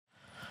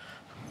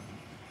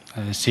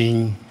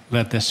Sing,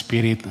 let the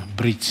Spirit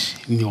breathe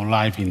new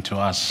life into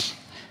us.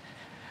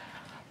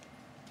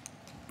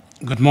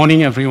 Good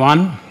morning,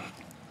 everyone.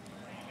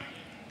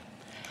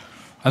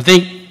 I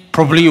think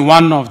probably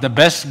one of the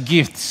best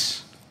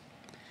gifts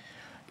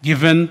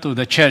given to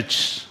the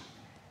church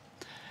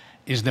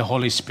is the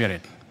Holy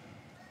Spirit.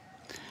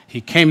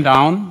 He came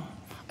down,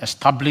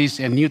 established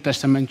a New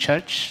Testament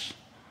church,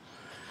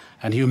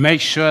 and he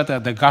makes sure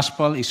that the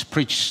gospel is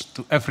preached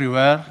to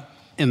everywhere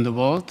in the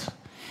world.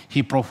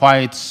 He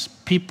provides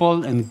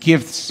people and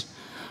gifts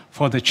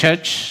for the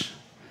church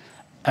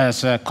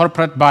as a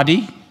corporate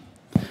body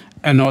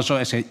and also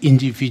as an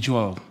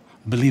individual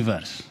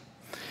believers.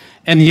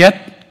 And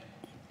yet,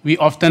 we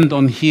often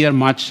don't hear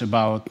much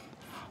about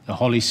the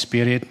Holy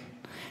Spirit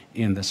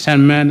in the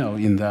sermon or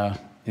in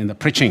the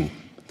preaching.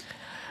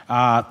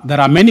 There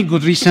are many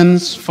good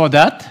reasons for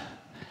that,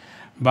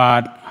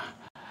 but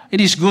it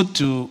is good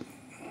to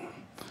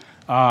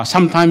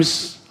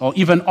sometimes or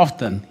even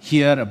often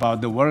hear about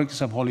the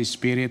works of Holy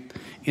Spirit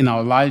in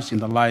our lives, in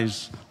the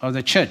lives of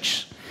the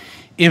church.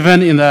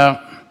 Even in the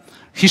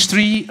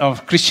history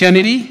of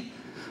Christianity,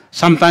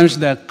 sometimes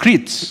the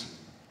creeds,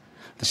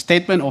 the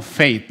statement of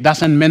faith,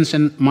 doesn't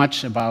mention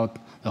much about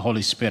the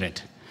Holy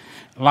Spirit.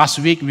 Last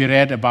week we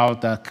read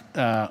about the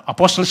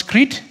Apostles'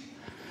 Creed.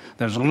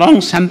 There's a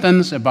long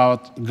sentence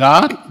about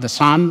God, the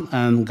Son,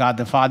 and God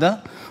the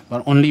Father,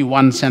 but only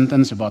one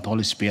sentence about the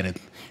Holy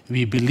Spirit.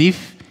 We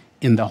believe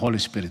in the Holy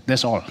Spirit.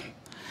 That's all.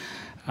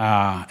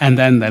 And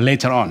then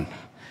later on,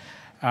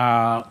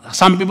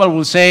 some people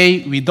will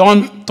say we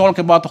don't talk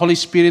about the Holy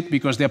Spirit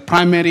because the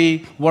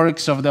primary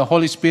works of the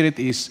Holy Spirit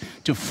is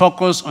to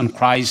focus on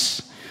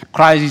Christ.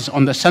 Christ is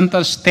on the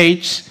center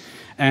stage,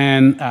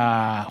 and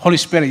Holy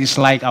Spirit is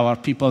like our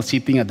people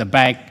sitting at the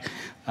back,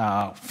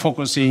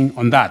 focusing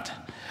on that.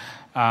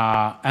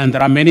 And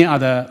there are many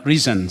other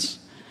reasons.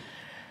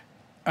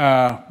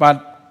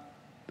 But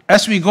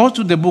as we go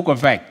to the book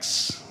of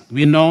Acts,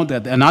 we know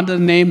that another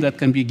name that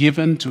can be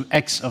given to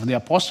Acts of the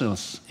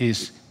Apostles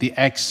is the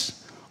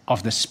Acts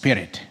of the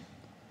Spirit.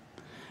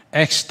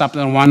 Acts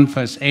chapter 1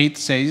 verse 8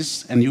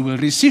 says, "And you will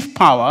receive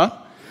power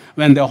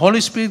when the Holy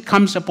Spirit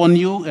comes upon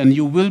you, and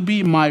you will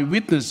be my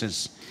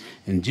witnesses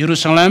in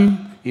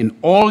Jerusalem, in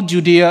all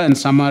Judea and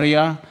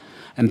Samaria,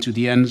 and to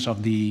the ends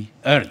of the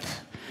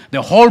earth."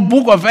 The whole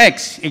book of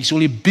Acts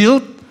actually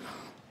built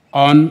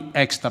on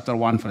Acts chapter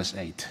 1 verse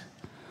 8.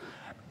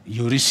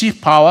 You receive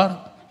power.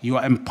 You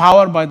are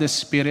empowered by the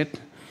Spirit,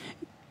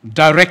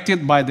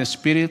 directed by the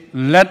Spirit,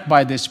 led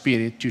by the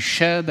Spirit to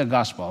share the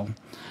gospel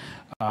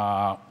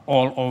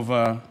all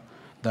over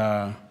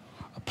the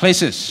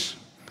places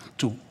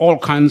to all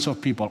kinds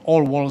of people,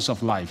 all walls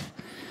of life.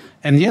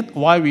 And yet,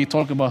 why we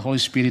talk about Holy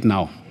Spirit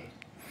now?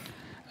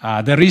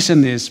 The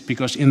reason is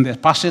because in the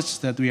passage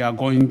that we are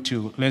going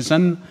to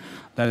listen,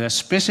 there are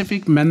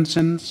specific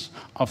mentions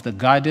of the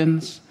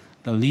guidance,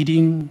 the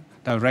leading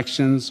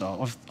directions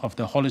of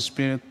the Holy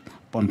Spirit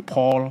upon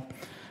Paul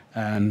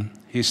and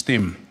his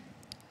team.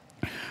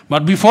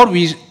 But before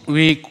we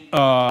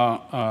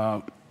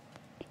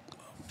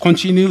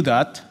continue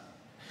that,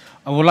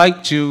 I would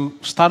like to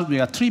start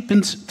with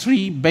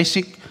three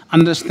basic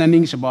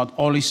understandings about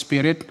Holy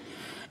Spirit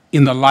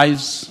in the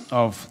lives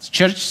of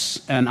church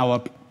and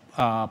our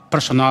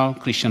personal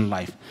Christian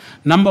life.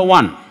 Number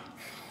one,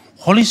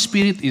 Holy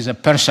Spirit is a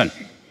person,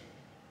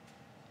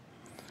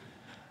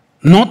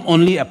 not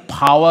only a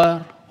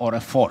power or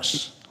a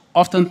force.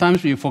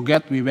 Oftentimes we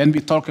forget, when we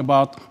talk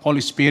about Holy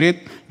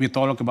Spirit, we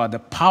talk about the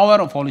power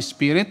of Holy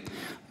Spirit,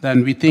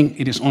 then we think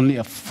it is only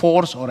a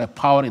force or a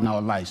power in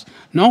our lives.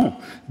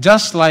 No,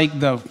 just like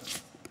the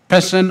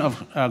person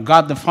of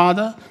God the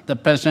Father, the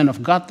person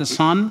of God the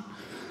Son,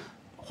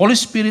 Holy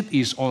Spirit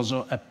is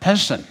also a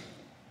person.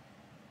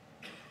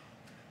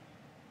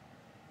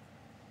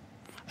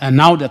 And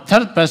now the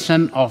third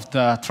person of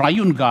the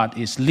triune God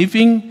is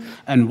living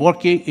and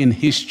working in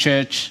his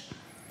church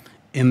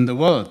in the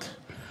world.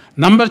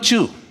 Number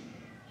two,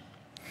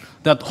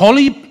 that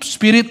Holy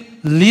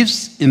Spirit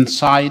lives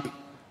inside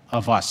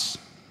of us.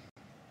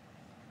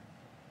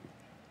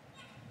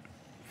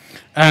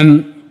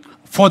 And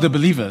for the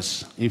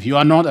believers, if you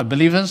are not a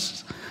believer,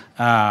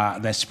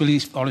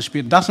 the Holy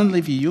Spirit doesn't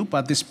live in you,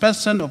 but this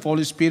person of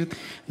Holy Spirit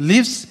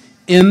lives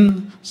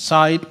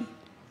inside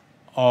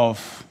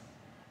of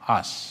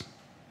us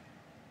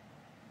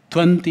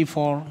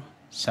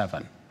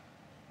 24/7.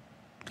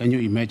 Can you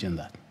imagine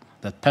that?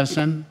 That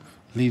person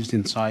lives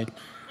inside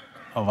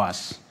of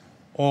us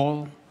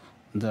all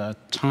the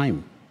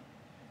time.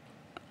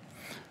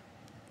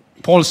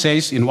 Paul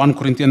says in 1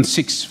 Corinthians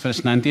 6,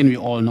 verse 19, we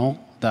all know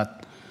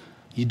that,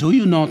 do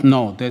you not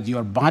know that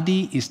your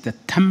body is the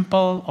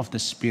temple of the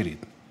Spirit,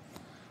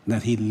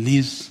 that he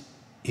lives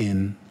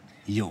in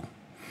you?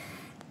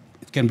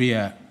 It can be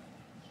a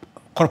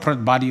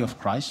corporate body of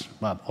Christ,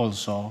 but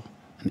also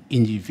an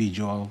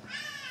individual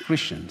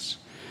Christians.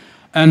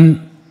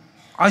 And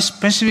I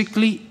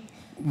specifically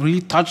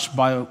really touched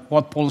by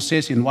what Paul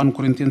says in 1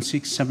 Corinthians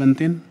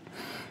 6:17.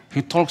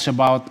 He talks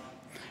about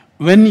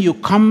when you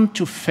come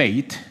to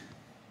faith,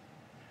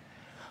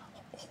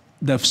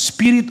 the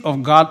Spirit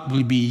of God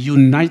will be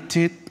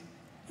united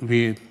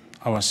with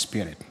our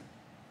spirit.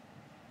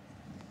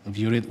 If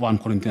you read 1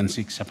 Corinthians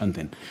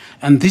 6:17.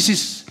 And this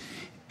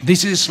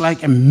is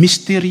like a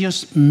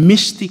mysterious,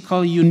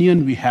 mystical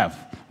union we have,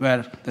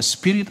 where the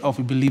spirit of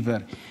a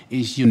believer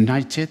is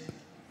united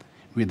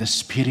with the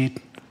Spirit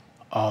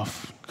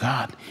of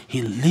God.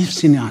 He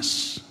lives in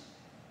us.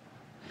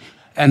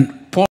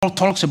 And Paul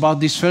talks about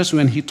this first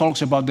when he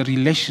talks about the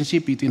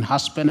relationship between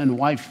husband and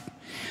wife.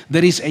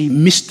 There is a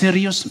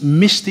mysterious,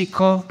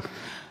 mystical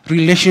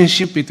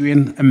relationship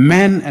between a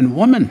man and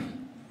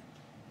woman.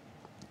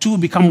 Two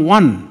become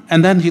one.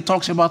 And then he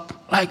talks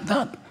about like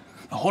that.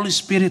 The Holy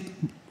Spirit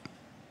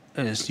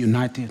is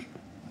united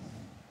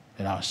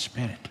with our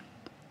spirit.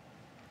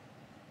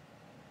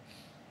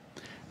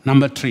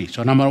 Number 3.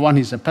 So number 1,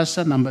 he's a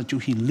person. Number 2,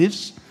 he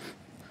lives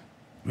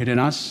within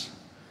us.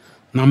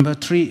 Number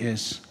 3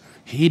 is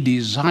he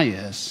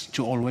desires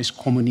to always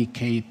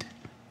communicate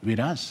with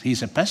us.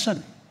 He's a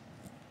person.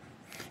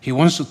 He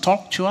wants to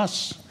talk to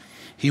us.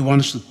 He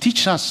wants to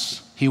teach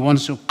us. He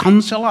wants to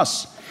counsel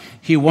us.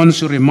 He wants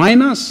to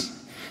remind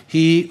us.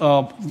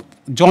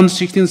 John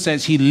 16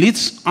 says he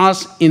leads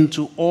us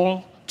into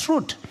all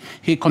truth.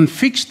 He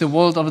convicts the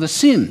world of the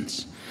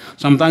sins.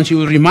 Sometimes he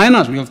will remind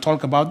us, we'll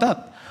talk about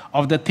that,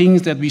 of the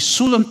things that we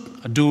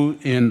shouldn't do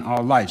in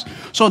our lives.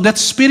 So that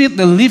spirit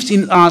that lives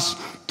in us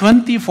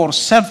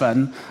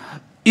 24/7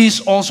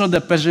 is also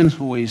the person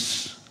who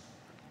is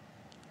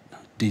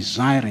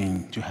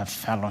desiring to have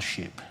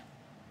fellowship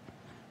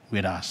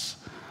with us.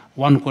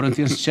 1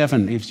 Corinthians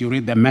 7, if you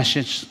read the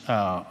Message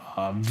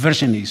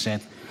version, he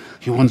said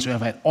he wants to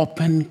have an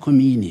open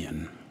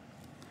communion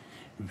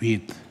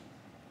with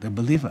the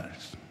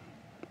believers.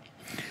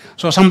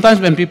 So sometimes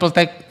when people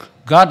think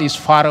God is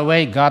far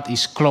away, God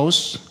is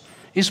close,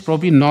 it's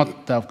probably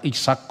not the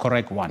exact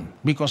correct one,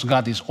 because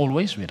God is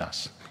always with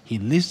us. He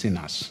lives in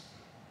us.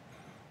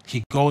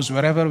 He goes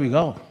wherever we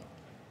go.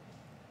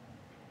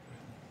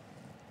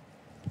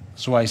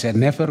 So I said,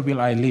 never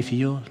will I leave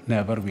you,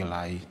 never will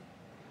I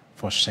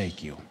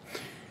forsake you.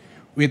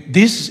 With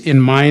this in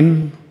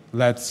mind,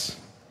 let's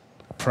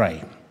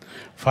pray.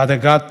 Father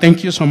God,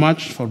 thank you so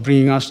much for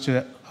bringing us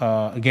to,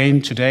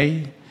 again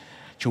today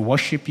to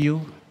worship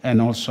you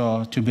and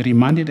also to be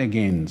reminded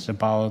again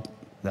about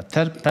the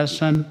third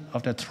person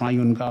of the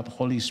triune God,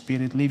 Holy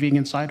Spirit, living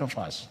inside of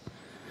us,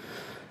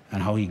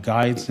 and how he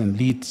guides and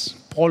leads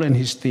Paul and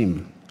his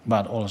team,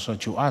 but also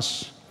to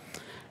us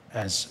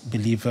as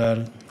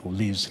believer who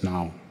lives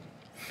now.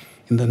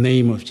 In the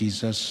name of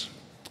Jesus,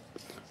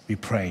 we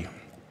pray.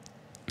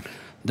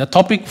 The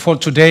topic for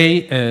today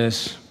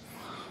is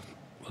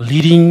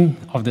leading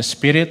of the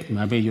Spirit.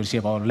 Maybe you'll see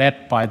about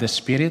led by the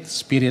Spirit,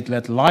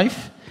 Spirit-led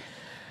life.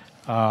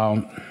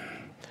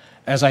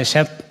 As I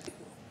said,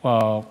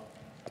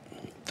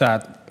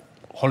 that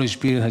Holy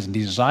Spirit has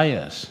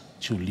desires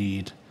to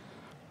lead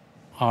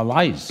our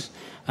lives.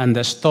 And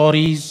the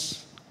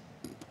stories,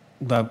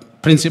 the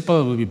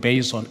principle will be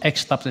based on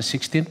Acts chapter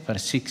 16,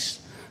 verse 6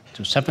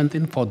 to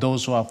 17. For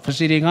those who are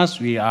visiting us,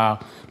 we are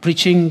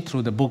preaching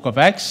through the book of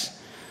Acts.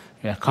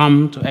 We have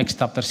come to Acts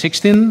chapter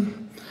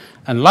 16.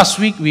 And last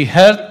week we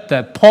heard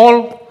that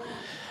Paul,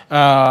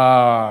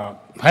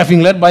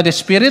 having led by the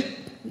Spirit,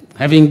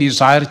 having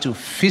desire to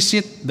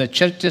visit the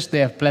churches they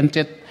have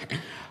planted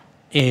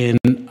in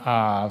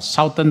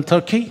southern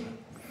Turkey,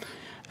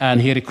 and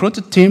he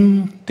recruited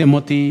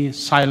Timothy,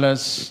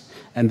 Silas,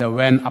 and they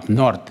went up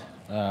north.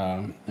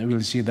 We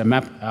will see the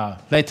map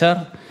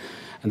later.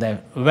 And they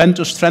went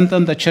to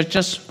strengthen the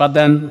churches, but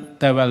then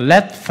they were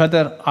led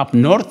further up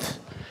north.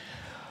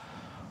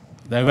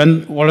 They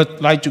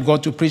would like to go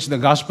to preach the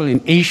gospel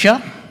in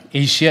Asia.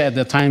 Asia at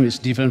the time is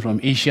different from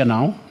Asia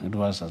now. It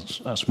was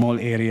a small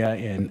area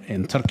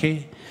in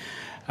Turkey.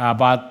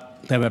 But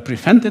they were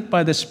prevented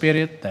by the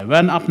Spirit. They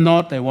went up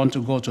north. They want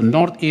to go to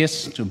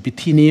northeast, to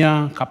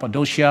Bithynia,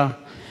 Cappadocia.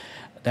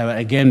 They were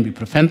again be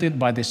prevented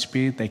by the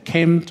Spirit. They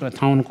came to a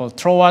town called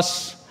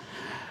Troas.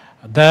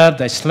 There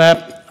they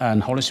slept,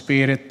 and Holy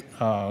Spirit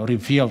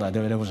revealed that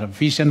there was a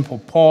vision for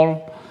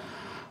Paul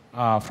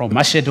from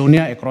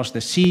Macedonia across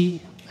the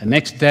sea. The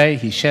next day,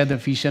 he shared the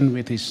vision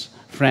with his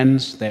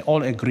friends. They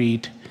all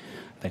agreed.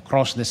 They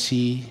crossed the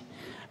sea,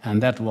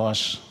 and that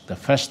was the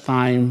first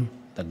time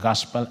the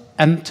gospel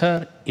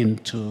entered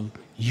into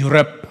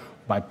Europe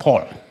by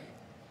Paul.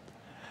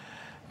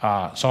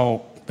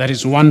 So there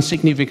is one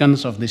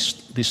significance of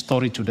this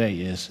story today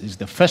is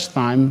the first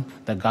time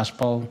the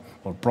gospel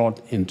was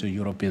brought into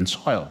European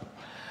soil,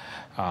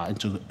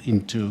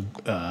 into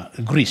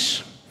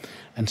Greece.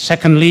 And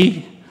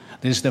secondly,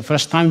 this is the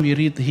first time we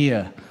read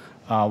here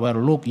where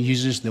Luke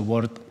uses the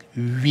word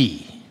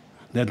we.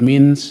 That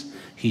means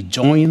he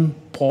joined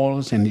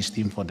Paul and his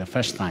team for the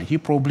first time. He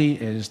probably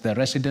is the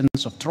resident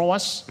of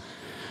Troas.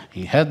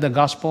 He heard the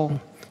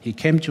gospel. He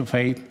came to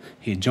faith.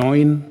 He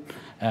joined,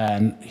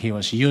 and he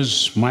was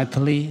used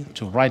mightily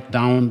to write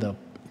down the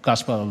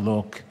Gospel of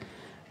Luke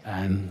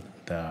and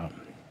the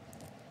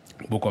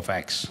book of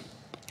Acts.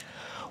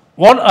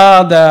 What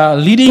are the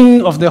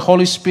leading of the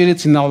Holy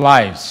Spirit in our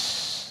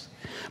lives?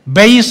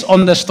 Based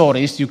on the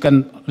stories, you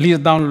can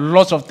list down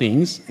lots of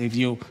things if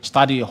you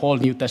study the whole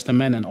New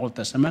Testament and Old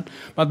Testament.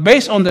 But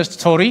based on the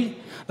story,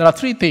 there are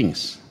three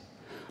things.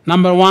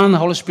 Number one, the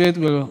Holy Spirit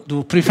will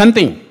do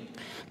preventing,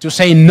 to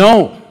say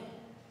no.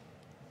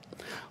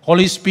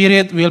 Holy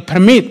Spirit will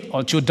permit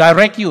or to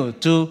direct you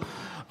to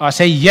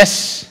say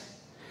yes.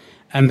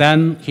 And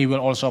then he will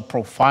also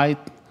provide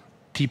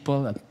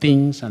people and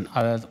things and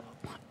others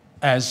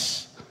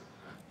as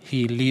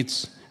he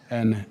leads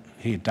and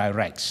he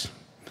directs.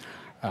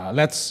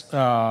 Let's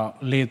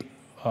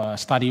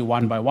study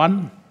one by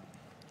one.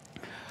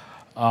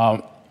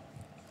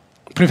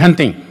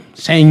 Preventing,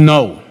 saying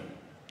no.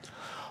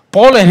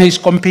 Paul and his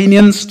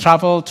companions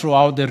traveled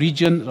throughout the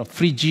region of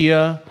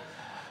Phrygia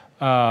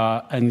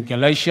and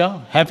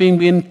Galatia, having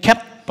been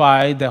kept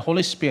by the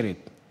Holy Spirit.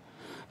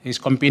 His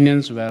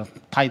companions were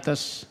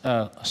Titus,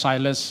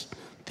 Silas,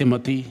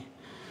 Timothy,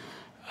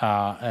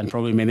 and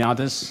probably many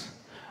others,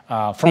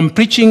 from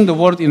preaching the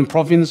word in the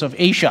province of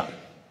Asia,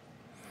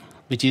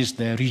 which is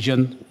the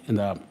region in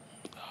the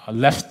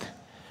left,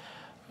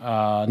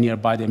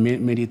 nearby the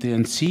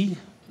Mediterranean Sea.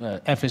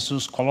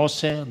 Ephesus,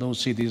 Colossae, those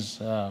cities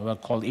were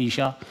called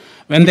Asia.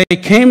 When they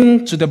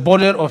came to the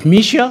border of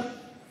Mysia,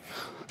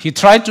 he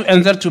tried to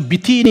enter to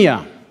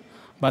Bithynia,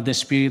 but the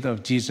Spirit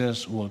of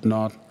Jesus would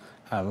not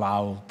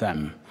allow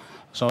them.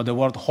 So the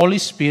word Holy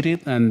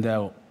Spirit and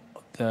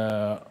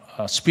the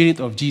Spirit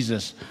of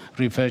Jesus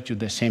refer to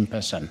the same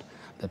person,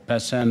 the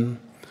person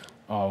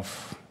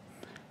of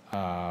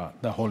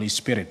the Holy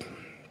Spirit.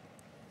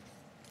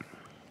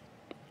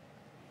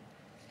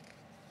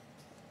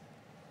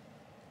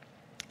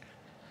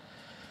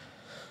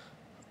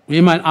 We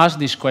might ask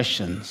these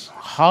questions.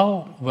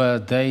 How were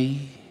they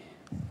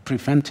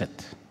prevented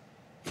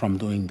from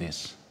doing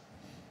this?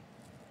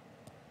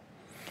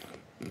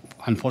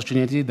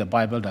 Unfortunately, the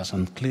Bible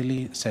doesn't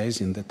clearly say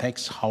in the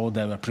text how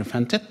they were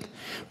prevented.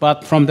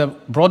 But from the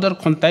broader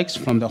context,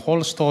 from the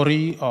whole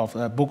story of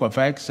the book of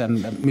Acts and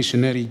the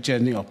missionary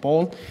journey of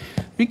Paul,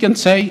 we can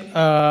say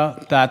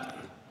that,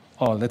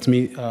 let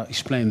me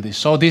explain this.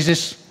 So this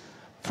is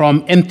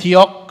from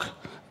Antioch.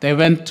 They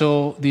went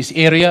to this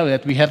area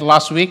that we had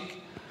last week.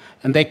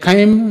 And they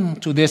came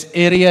to this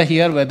area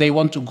here where they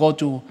want to go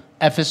to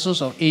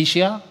Ephesus of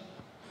Asia.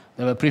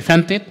 They were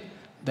prevented.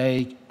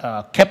 They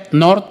kept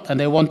north and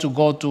they want to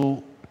go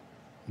to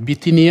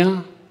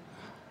Bithynia.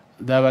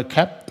 They were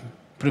kept,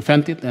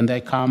 prevented, and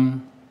they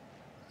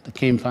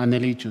came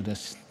finally to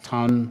this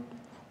town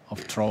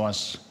of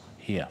Troas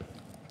here.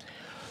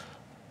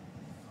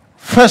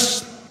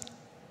 First,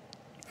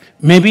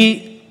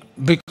 maybe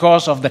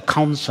because of the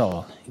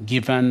counsel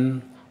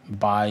given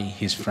by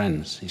his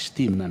friends, his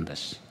team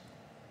members,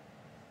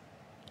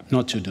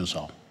 not to do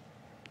so.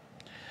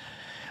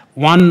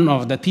 One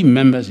of the team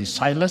members is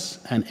Silas,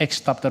 and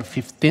Acts chapter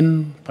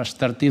 15, verse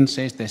 13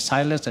 says that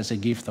Silas has a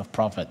gift of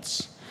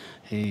prophets.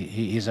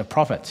 He is a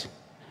prophet.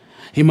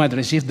 He might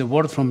receive the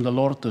word from the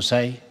Lord to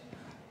say,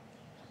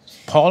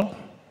 Paul,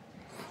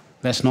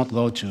 let's not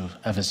go to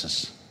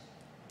Ephesus.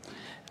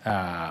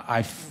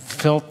 I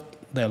felt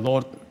the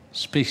Lord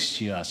speaks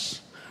to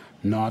us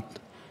not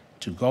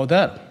to go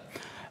there.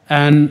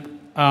 And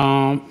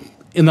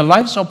in the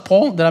lives of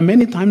Paul, there are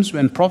many times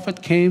when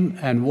prophet came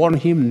and warned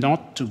him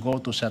not to go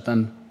to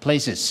certain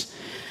places.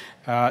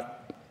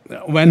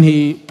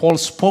 When Paul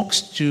spoke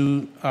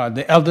to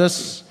the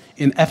elders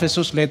in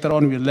Ephesus, later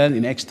on we learn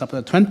in Acts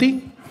chapter 20,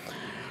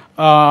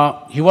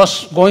 he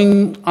was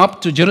going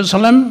up to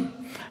Jerusalem,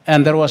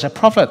 and there was a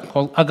prophet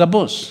called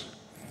Agabus,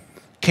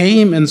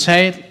 came and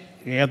said,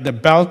 he had the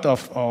belt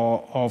of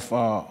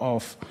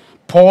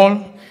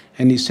Paul,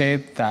 and he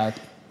said that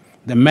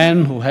the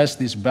man who has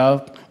this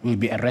belt will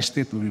be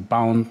arrested, will be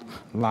bound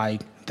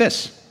like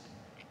this.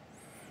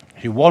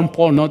 He warned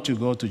Paul not to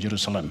go to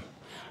Jerusalem.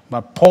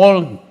 But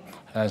Paul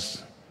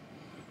has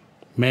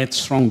made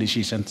strong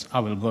decisions. I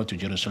will go to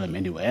Jerusalem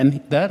anyway.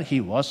 And there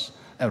he was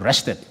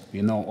arrested.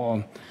 You know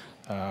all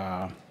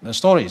the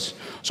stories.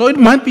 So it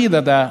might be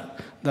that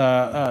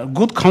the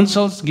good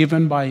counsels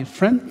given by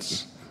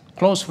friends,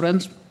 close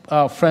friends,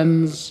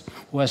 friends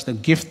who has the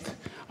gift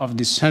of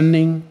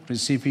discerning,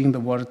 receiving the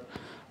word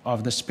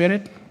of the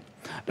Spirit.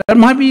 There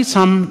might be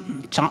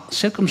some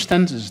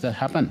circumstances that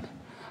happen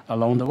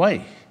along the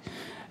way.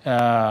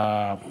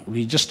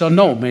 We just don't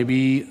know.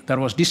 Maybe there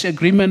was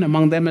disagreement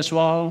among them as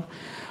well,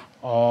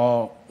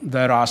 or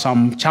there are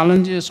some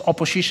challenges,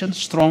 oppositions,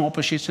 strong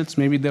oppositions.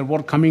 Maybe there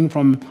were coming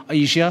from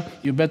Asia.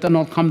 You better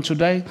not come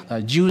today.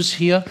 Jews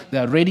here, they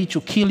are ready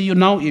to kill you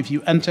now if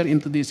you enter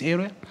into this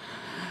area.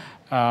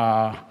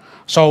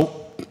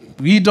 So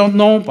we don't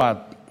know,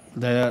 but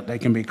there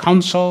can be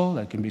counsel,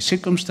 there can be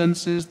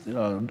circumstances,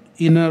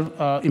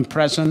 inner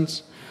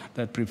impressions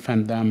that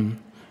prevent them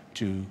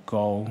to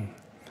go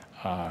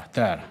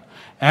there.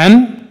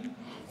 And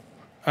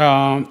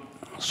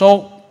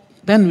so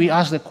then we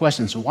ask the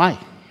questions, why?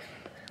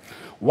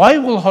 Why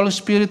will Holy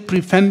Spirit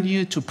prevent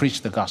you to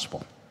preach the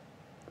gospel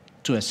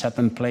to a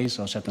certain place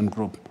or certain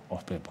group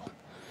of people?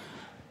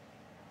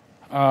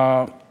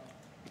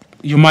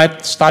 You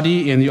might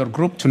study in your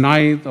group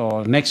tonight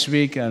or next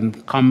week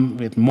and come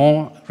with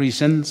more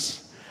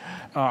reasons.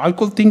 I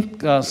could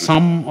think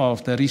some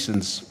of the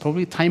reasons,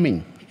 probably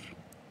timing.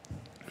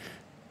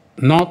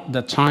 Not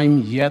the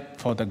time yet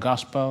for the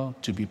gospel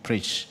to be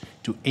preached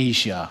to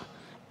Asia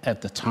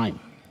at the time.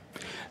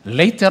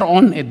 Later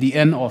on, at the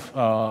end of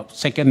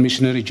second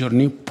missionary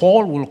journey,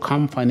 Paul will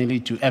come finally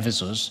to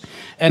Ephesus,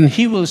 and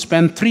he will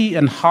spend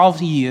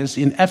 3.5 years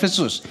in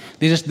Ephesus.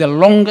 This is the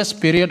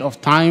longest period of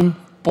time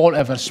Paul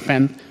ever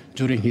spent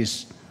during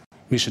his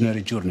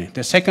missionary journey.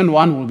 The second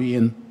one will be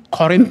in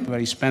Corinth, where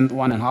he spent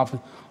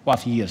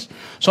 1.5 years.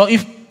 So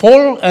if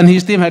Paul and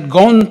his team had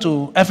gone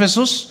to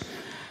Ephesus,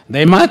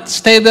 they might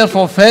stay there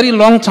for a very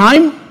long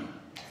time,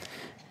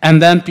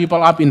 and then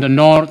people up in the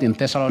north, in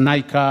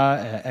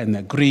Thessalonica,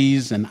 and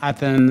Greece, and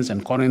Athens,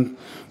 and Corinth,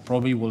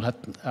 probably will have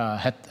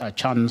had a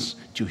chance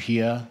to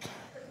hear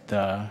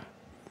the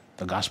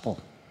gospel.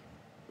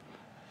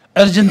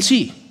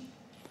 Urgency.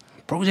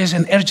 Probably there's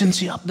an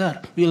urgency up there.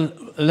 We'll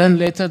learn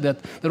later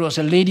that there was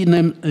a lady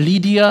named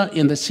Lydia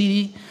in the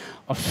city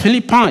of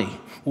Philippi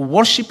who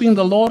worshiping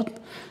the Lord,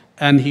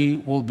 and he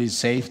will be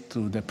saved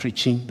through the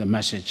preaching, the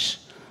message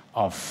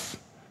of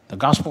the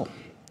gospel.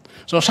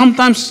 So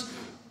sometimes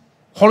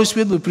Holy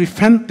Spirit will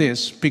prevent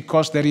this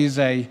because there is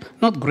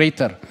not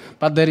greater,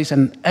 but there is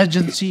an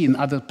urgency in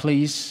other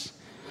place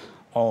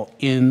or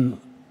in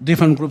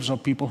different groups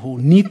of people who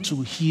need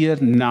to hear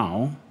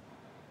now.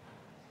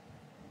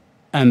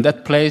 And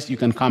that place you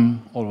can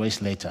come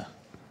always later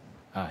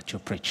to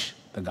preach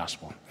the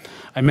gospel.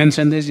 I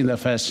mentioned this in the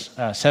first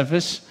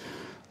service.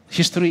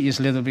 History is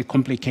a little bit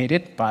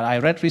complicated, but I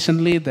read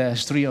recently the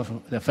history of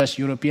the first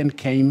European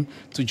came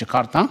to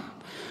Jakarta.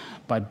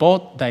 By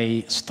boat,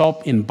 they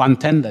stopped in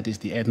Banten, that is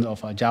the end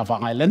of Java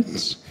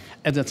Islands.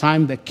 At the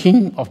time, the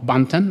king of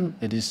Banten,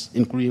 that is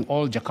including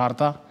all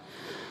Jakarta,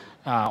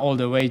 all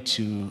the way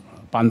to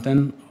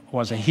Banten,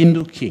 was a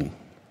Hindu king.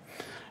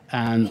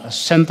 And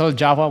central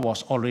Java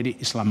was already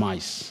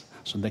Islamized.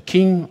 So the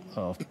king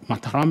of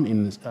Mataram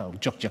in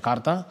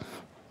Yogyakarta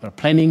were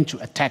planning to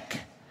attack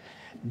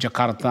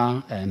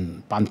Jakarta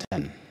and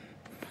Banten.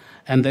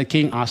 And the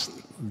king asked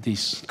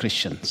these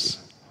Christians,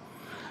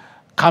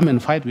 come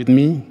and fight with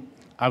me.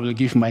 I will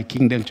give my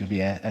kingdom to be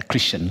a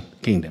Christian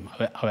kingdom.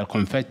 I will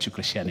convert to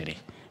Christianity.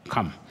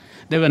 Come.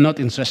 They were not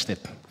interested.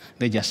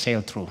 They just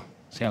sailed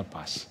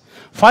past.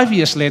 5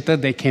 years later,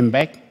 they came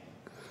back.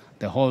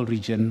 The whole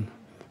region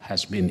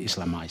has been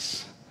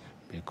Islamized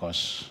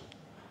because,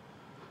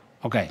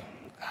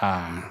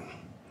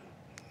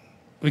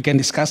 we can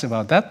discuss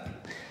about that,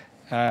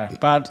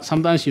 but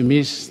sometimes you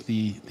miss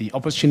the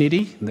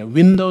opportunity. The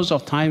windows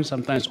of time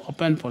sometimes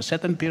open for a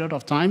certain period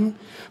of time.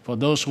 For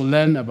those who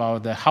learn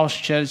about the house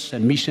church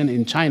and mission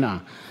in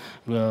China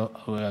will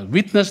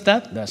witness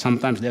that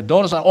sometimes their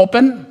doors are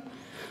open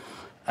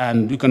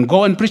and you can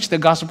go and preach the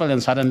gospel,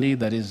 and suddenly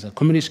there is a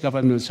communist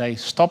government will say,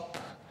 stop,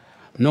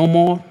 no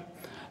more.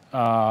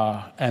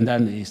 And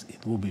then it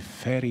will be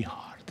very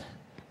hard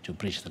to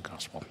preach the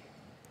gospel.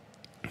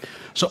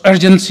 So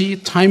urgency,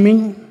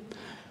 timing,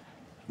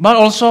 but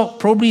also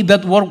probably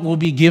that work will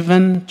be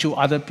given to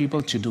other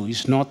people to do.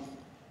 It's not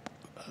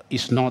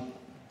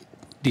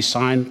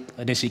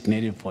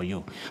designated for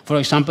you. For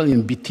example,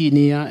 in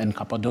Bithynia and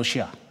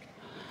Cappadocia,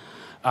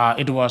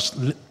 it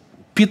was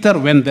Peter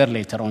went there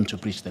later on to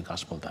preach the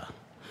gospel there.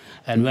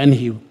 And when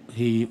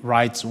he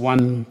writes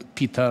 1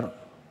 Peter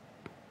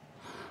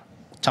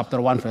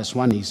chapter 1, verse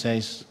 1, he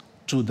says,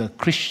 to the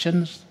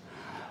Christians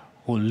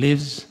who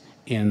lives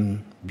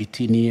in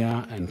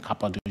Bithynia and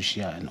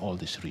Cappadocia and all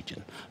this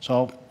region.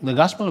 So the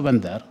gospel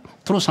went there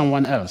through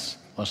someone else,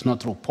 was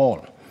not through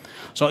Paul.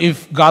 So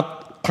if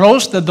God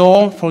closed the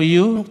door for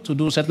you to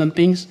do certain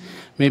things,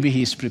 maybe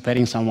he's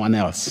preparing someone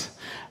else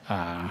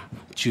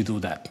to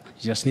do that.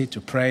 You just need to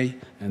pray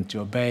and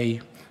to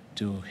obey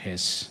to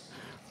his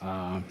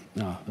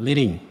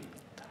leading.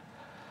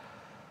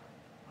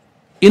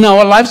 In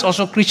our lives,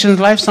 also Christian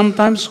lives,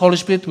 sometimes Holy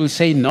Spirit will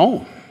say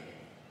no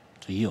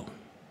to you,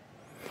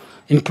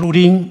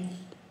 including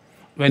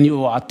when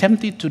you are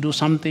tempted to do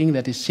something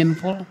that is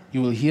sinful,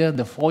 you will hear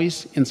the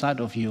voice inside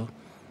of you,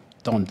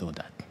 don't do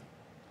that.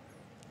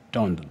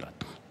 Don't do that.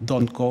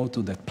 Don't go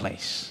to that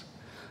place.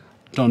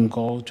 Don't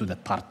go to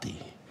that party.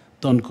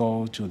 Don't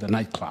go to the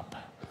nightclub.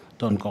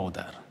 Don't go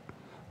there.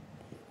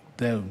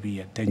 There will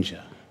be a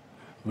danger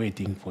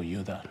waiting for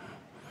you there.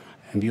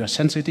 And you are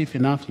sensitive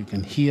enough, you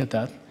can hear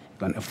that.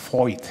 Can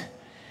avoid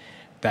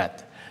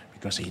that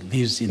because he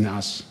lives in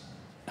us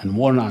and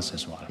warns us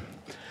as well.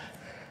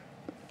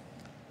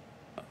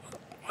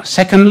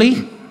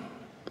 Secondly,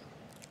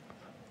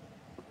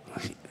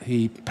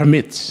 he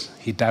permits,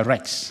 he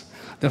directs.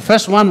 The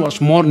first one was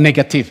more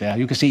negative.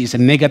 You can see it's a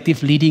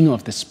negative leading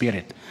of the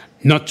Spirit,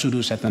 not to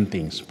do certain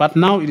things. But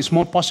now it is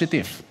more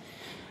positive.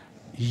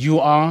 You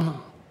are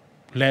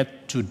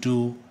led to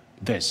do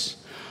this.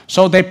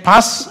 So they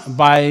passed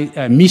by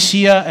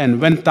Mysia and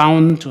went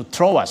down to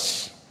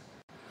Troas.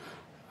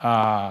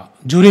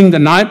 During the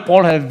night,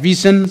 Paul had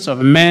visions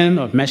of a man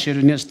of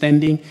Macedonia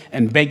standing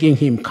and begging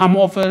him, "Come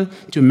over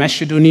to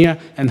Macedonia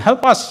and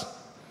help us."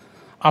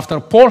 After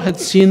Paul had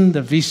seen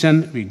the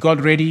vision, we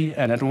got ready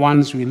and at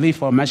once we left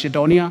for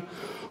Macedonia,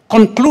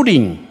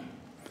 concluding,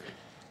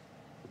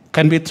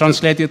 can be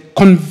translated,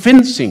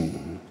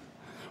 convincing.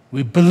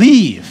 We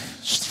believe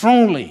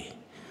strongly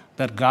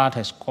that God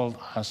has called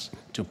us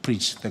to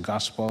preach the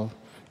gospel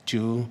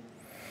to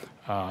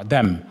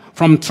them.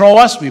 From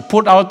Troas, we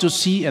put out to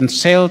sea and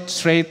sailed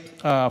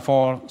straight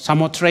for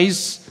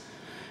Samothrace.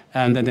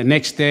 And then the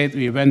next day,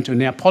 we went to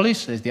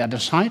Neapolis, that's the other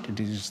side.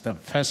 This is the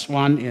first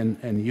one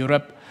in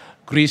Europe,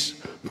 Greece.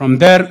 From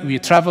there, we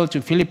traveled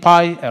to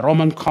Philippi, a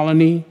Roman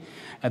colony,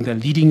 and the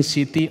leading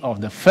city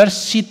of the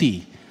first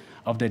city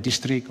of the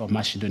district of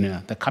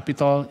Macedonia. The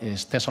capital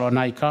is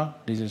Thessalonica.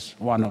 This is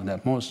one of the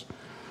most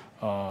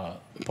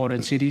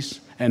important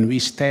cities. And we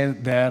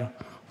stayed there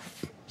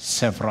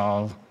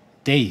several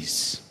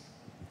days.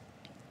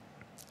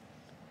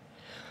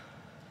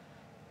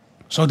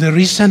 So the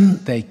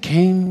reason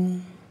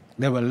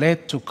they were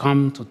led to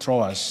come to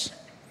Troas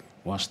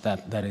was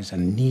that there is a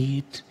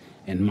need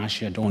in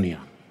Macedonia.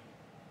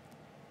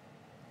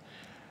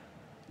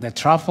 They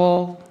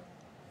traveled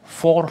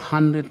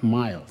 400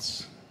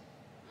 miles,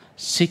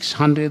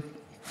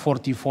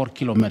 644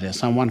 kilometers.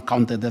 Someone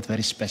counted that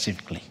very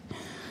specifically.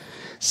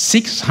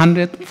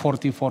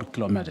 644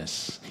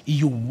 kilometers.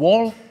 You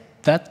walk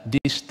that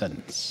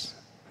distance,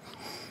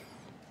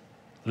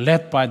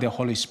 led by the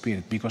Holy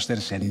Spirit, because there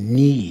is a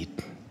need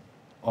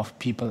of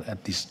people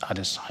at this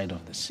other side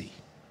of the sea.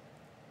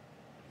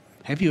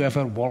 Have you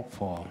ever walked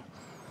for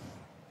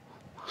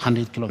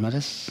 100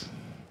 kilometers,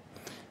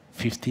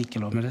 50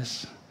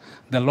 kilometers?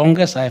 The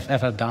longest I've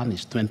ever done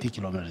is 20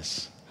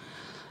 kilometers,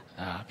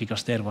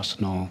 because there was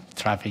no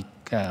traffic,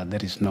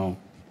 there is no,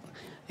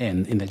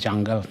 in the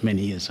jungle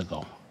many years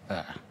ago.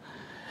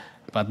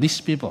 But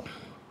these people,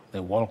 they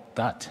walked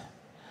that,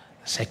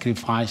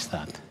 sacrificed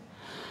that,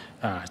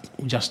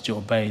 just to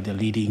obey the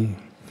leading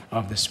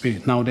of the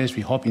Spirit. Nowadays,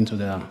 we hop into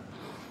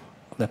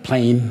the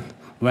plane,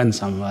 went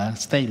somewhere,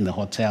 stayed in the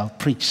hotel,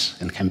 preach,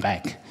 and came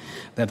back.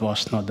 That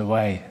was not the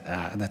way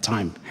at the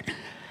time.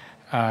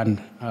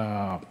 And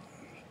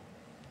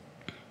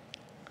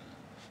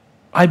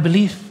I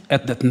believe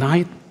at that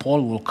night,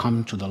 Paul will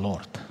come to the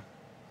Lord,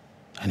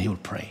 and he will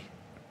pray.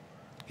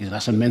 It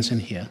doesn't mention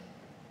here.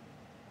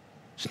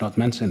 It's not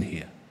mentioned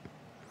here.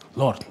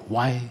 Lord,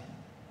 why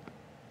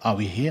are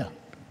we here?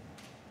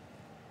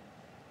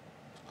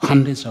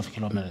 Hundreds of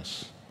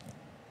kilometers.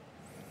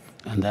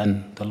 And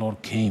then the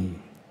Lord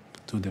came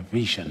to the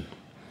vision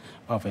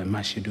of a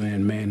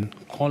Macedonian man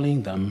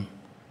calling them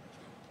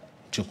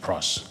to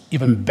cross,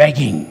 even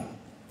begging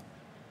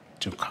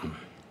to come.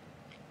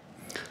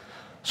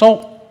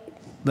 So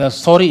the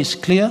story is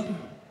clear.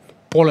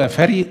 Paul had a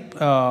very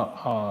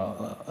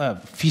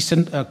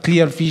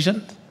clear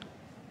vision.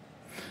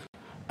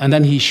 And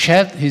then he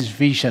shared his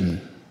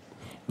vision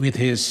with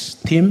his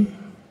team.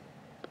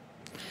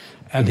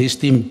 And his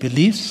team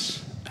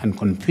believes and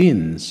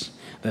convinced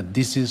that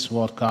this is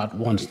what God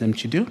wants them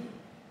to do.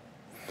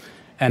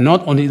 And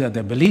not only that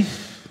they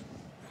believe,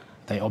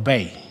 they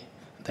obey.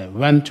 They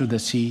went to the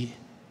sea,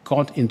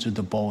 got into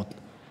the boat,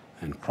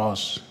 and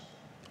crossed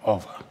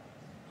over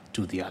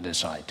to the other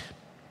side.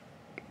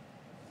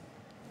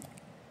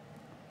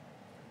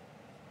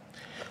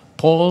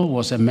 Paul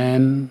was a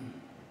man,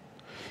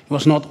 he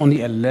was not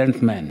only a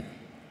learned man,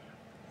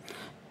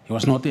 he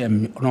was not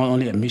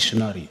only a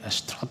missionary, a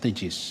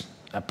strategist,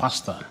 a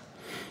pastor.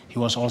 He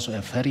was also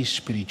a very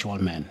spiritual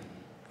man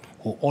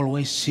who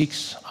always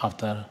seeks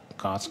after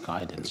God's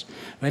guidance.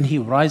 When he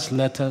writes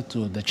letter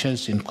to the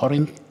church in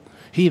Corinth,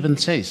 he even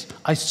says,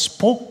 I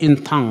spoke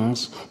in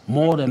tongues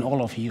more than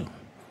all of you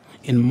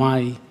in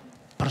my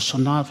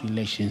personal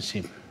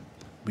relationship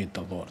with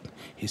the Lord.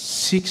 He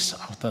seeks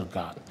after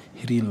God.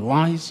 He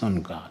relies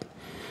on God.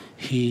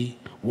 He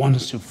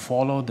wants to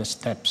follow the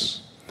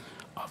steps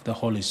of the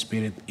Holy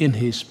Spirit in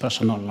his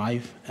personal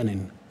life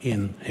and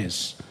in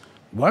his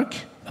work.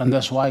 And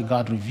that's why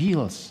God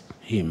reveals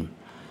him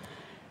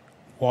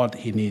what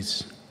he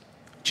needs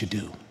to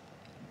do.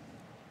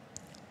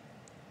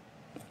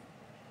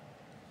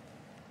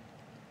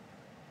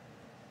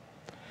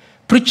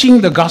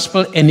 Preaching the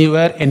gospel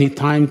anywhere,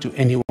 anytime to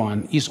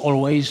anyone is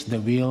always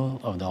the will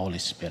of the Holy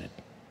Spirit.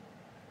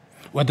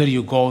 Whether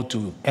you go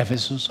to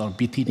Ephesus or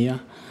Bithynia,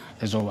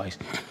 as always.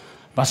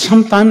 But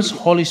sometimes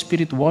Holy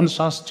Spirit wants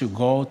us to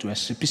go to a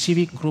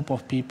specific group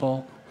of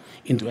people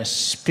into a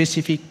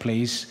specific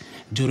place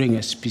during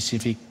a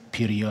specific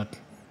period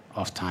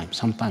of time.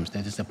 Sometimes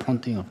that is the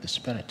prompting of the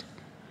Spirit.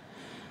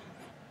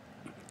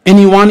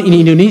 Anyone in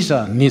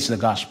Indonesia needs the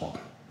gospel,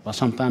 but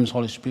sometimes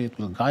Holy Spirit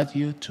will guide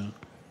you to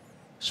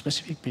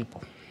specific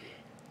people.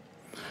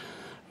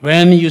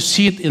 When you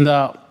sit in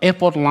the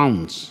airport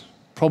lounge,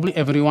 probably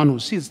everyone who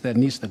sits there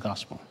needs the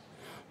gospel.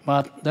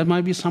 But there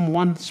might be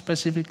someone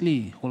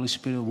specifically Holy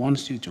Spirit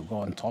wants you to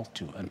go and talk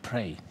to and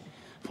pray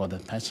for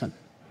that person.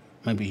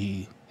 Maybe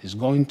he is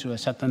going through a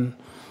certain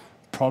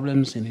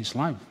problems in his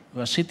life.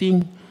 We are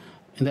sitting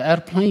in the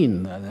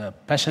airplane, the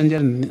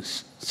passenger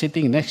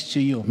sitting next to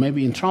you may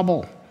be in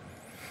trouble,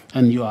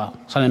 and you are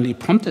suddenly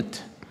prompted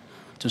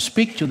to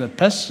speak to that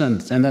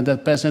person, and then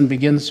that person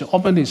begins to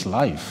open his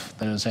life.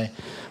 They will say,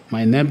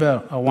 my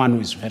neighbor, one who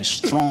is a very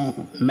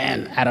strong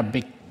man,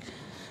 Arabic,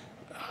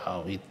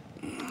 with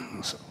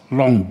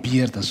long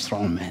beard and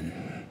strong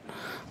man.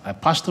 I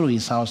pass through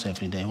his house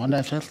every day. One day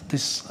I felt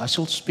this, I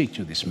should speak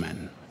to this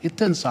man. It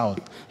turns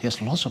out he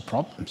has lots of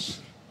problems.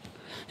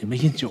 He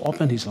begins to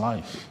open his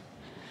life.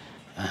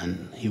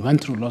 And he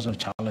went through lots of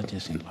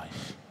challenges in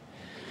life.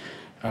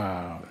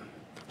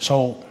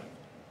 So,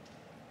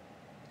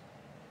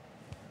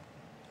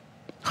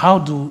 how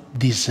to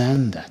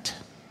discern that?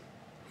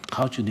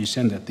 How to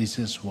discern that this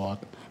is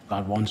what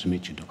God wants me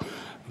to do?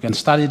 You can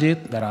study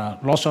it. There are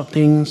lots of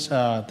things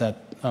that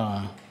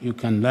you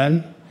can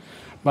learn.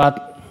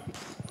 But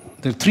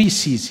the 3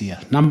 C's here.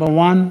 Number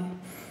 1,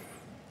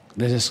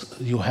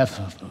 you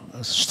have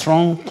a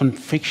strong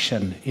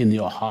conviction in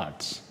your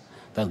hearts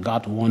that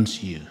God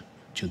wants you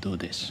to do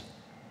this.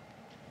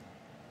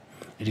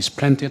 It is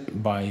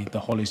planted by the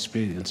Holy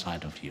Spirit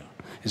inside of you.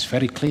 It's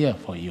very clear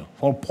for you.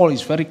 For Paul,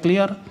 it's very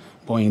clear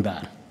going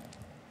there.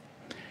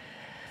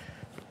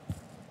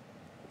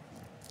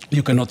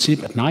 You cannot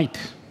sleep at night.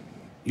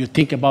 You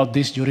think about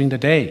this during the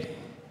day.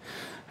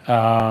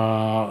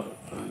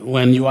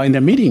 When you are in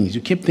the meetings,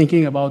 you keep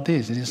thinking about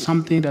this. It is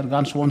something that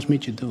God wants me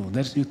to do.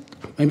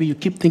 Maybe you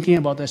keep thinking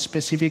about a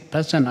specific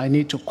person I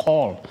need to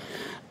call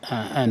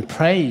and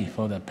pray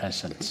for that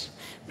person.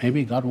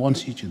 Maybe God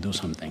wants you to do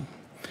something.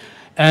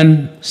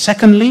 And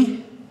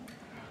secondly,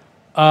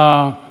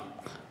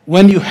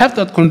 when you have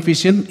that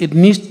conviction, it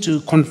needs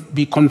to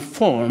be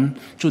conformed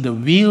to the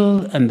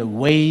will and the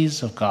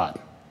ways of God.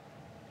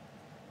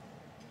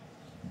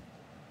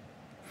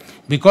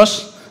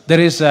 Because there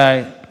is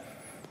a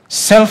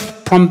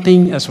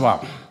self-prompting as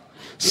well.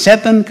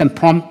 Satan can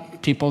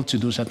prompt people to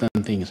do certain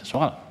things as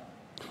well.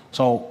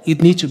 So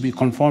it needs to be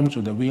conformed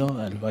to the will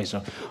and ways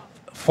of.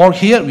 For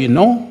here we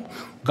know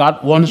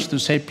God wants to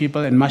save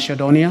people in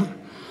Macedonia.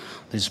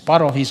 This is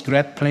part of his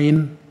great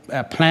plan,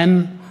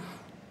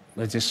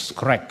 which is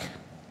correct.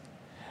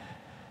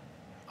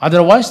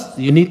 Otherwise,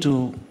 you need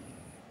to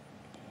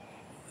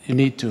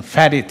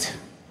fed it.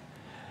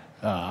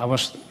 I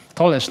was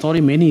told a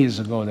story many years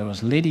ago. There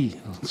was a lady,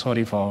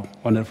 sorry for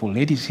wonderful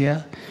ladies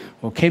here,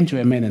 who came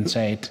to a man and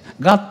said,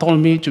 God told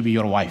me to be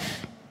your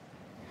wife.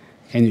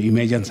 Can you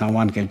imagine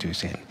someone came to you and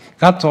said,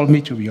 God told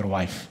me to be your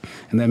wife.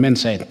 And the man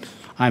said,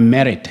 I'm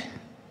married.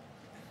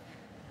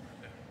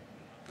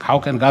 How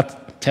can God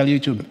tell you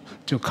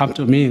to come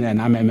to me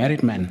and I'm a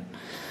married man?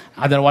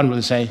 Other one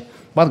will say,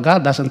 but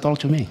God doesn't talk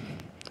to me.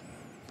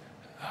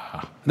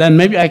 Then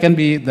maybe I can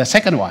be the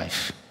second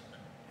wife.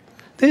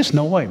 There's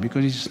no way,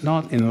 because it's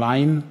not in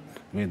line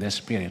with the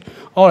Spirit.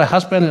 Or a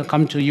husband will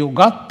come to you,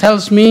 God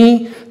tells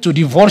me to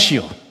divorce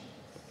you.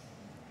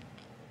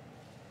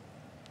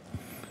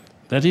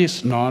 That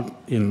is not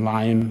in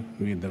line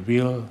with the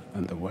will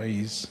and the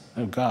ways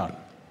of God.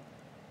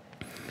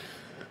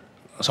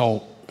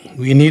 So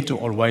we need to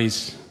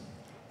always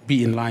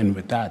be in line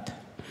with that.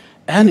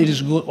 And it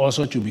is good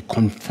also to be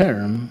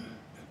confirmed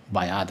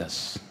by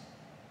others.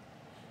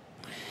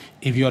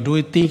 If you are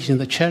doing things in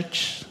the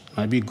church, it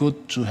might be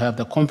good to have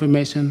the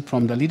confirmation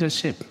from the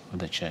leadership of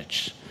the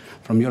church,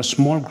 from your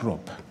small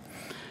group,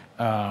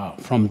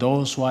 from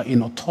those who are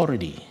in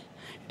authority.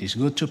 It is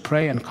good to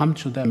pray and come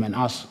to them and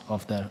ask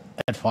of their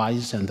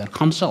advice and their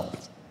counsel.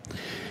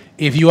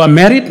 If you are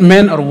married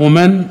man or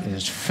woman, it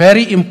is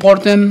very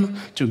important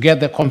to get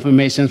the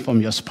confirmation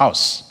from your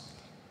spouse.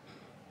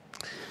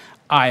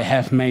 I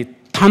have made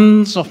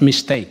tons of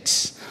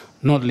mistakes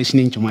not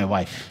listening to my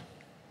wife.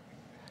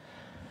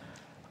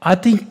 I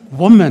think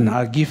women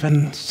are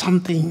given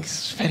something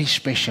very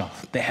special.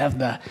 They have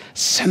the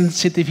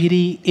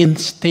sensitivity,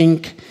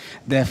 instinct,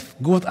 they have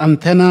good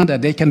antenna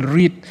that they can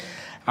read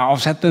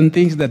of certain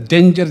things, the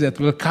danger that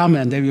will come,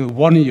 and they will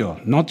warn you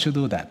not to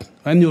do that.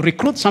 When you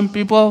recruit some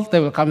people, they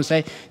will come and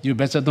say, you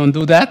better don't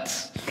do that.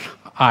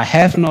 I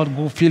have not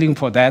good feeling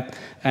for that.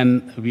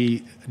 And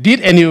we did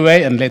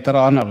anyway, and later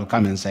on I will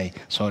come and say,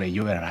 sorry,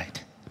 you were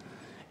right.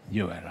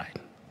 You were right.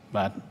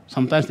 But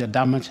sometimes the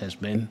damage has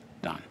been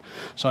done.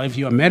 So if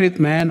you're a married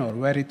man or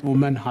married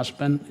woman,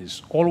 husband,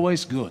 it's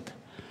always good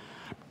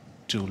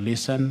to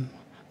listen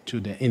to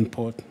the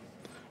input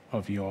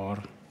of your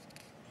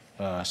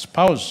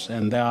spouse.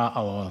 And they are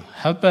our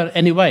helper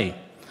anyway.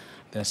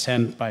 They're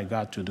sent by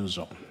God to do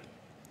so.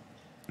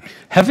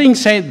 Having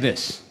said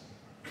this,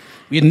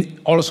 we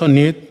also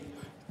need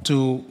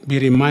to be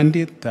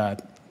reminded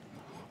that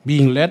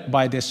being led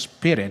by the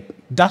Spirit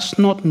does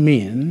not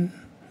mean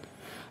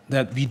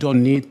that we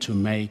don't need to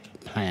make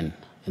plans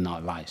in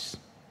our lives.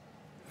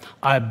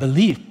 I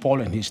believe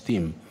Paul and his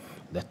team,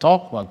 they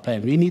talk about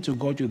plan. We need to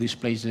go to these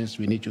places.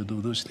 We need to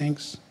do those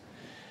things.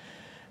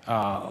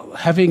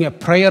 Having a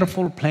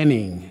prayerful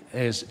planning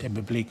is a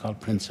biblical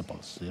principle.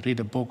 You read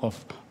the book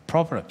of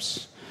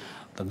Proverbs.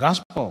 The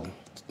gospel,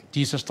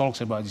 Jesus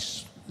talks about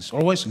this. It's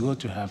always good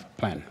to have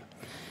a plan,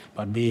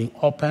 but being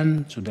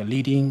open to the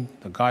leading,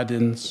 the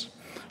guidance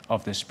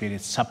of the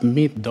Spirit,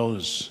 submit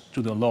those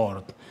to the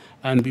Lord,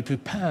 and be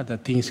prepared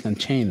that things can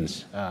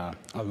change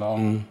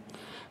along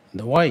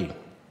the way.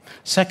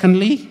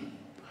 Secondly,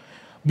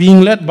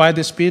 being led by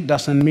the Spirit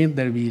doesn't mean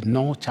there will be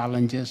no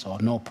challenges or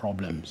no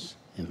problems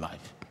in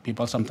life.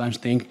 People sometimes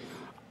think,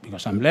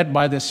 because I'm led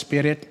by the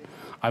Spirit,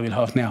 I will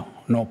have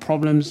no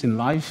problems in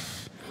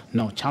life,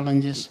 no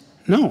challenges.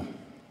 No.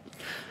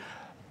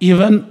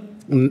 Even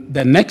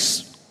the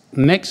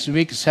next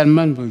week's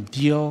sermon will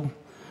deal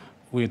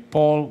with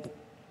Paul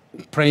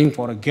praying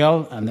for a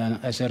girl, and then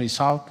as a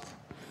result,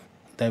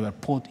 they were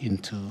put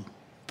into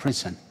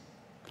prison.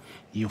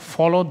 You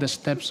follow the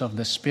steps of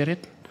the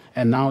Spirit,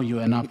 and now you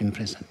end up in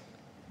prison.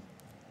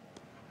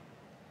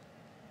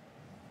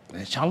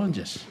 There are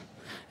challenges.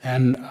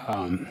 And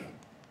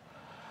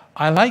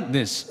I like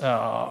this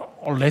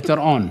later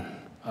on,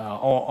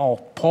 or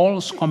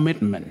Paul's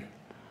commitment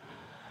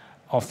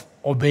of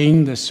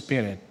obeying the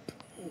Spirit,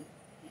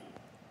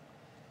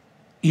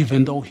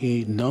 even though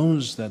he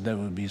knows that there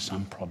will be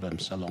some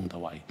problems along the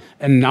way.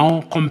 And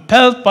now,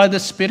 compelled by the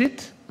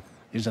Spirit,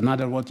 is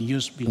another word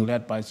used, being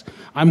led by.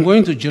 I'm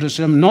going to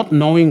Jerusalem not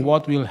knowing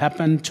what will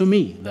happen to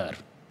me there.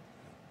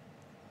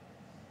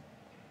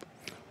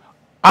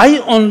 I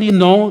only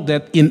know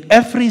that in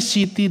every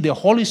city the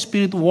Holy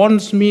Spirit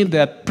warns me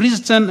that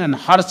prison and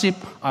hardship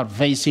are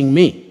facing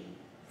me.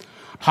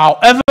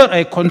 However,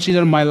 I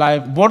consider my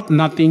life worth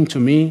nothing to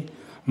me.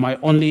 My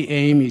only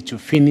aim is to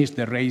finish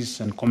the race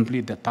and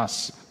complete the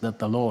task that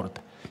the Lord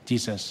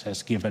Jesus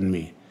has given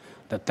me,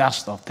 the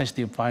task of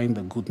testifying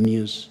the good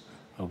news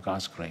of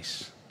God's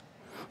grace.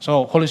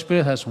 So Holy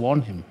Spirit has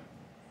warned him.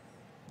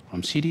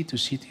 From city to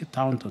city,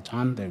 town to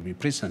town, there will be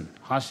prison,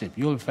 hardship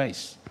you will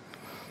face.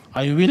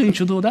 Are you willing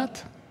to do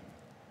that?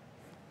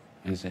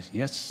 And he says,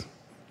 yes,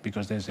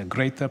 because there's a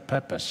greater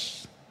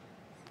purpose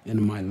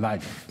in my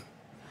life.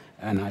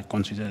 And I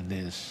consider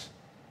this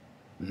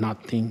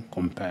nothing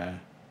compared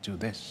to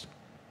this.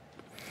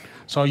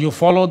 So you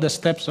follow the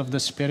steps of the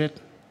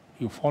Spirit,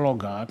 you follow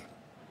God,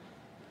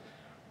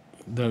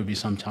 there will be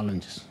some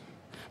challenges.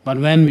 But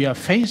when we are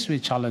faced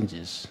with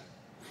challenges,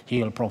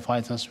 He will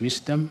provide us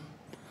wisdom,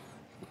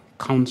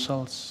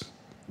 counsels,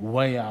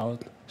 way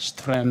out,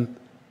 strength,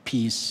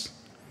 peace.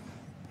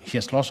 He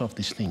has lots of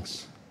these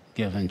things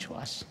given to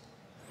us.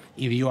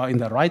 If you are in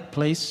the right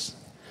place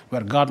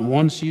where God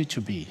wants you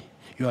to be,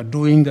 you are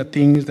doing the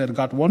things that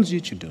God wants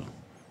you to do,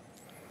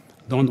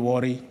 don't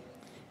worry,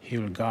 He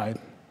will guide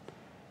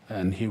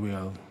and He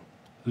will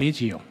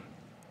lead you.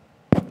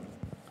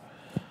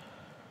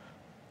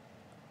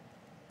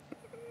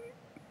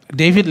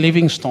 David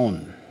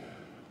Livingstone,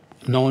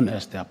 known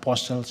as the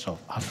Apostles of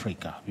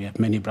Africa. We have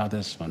many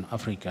brothers from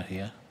Africa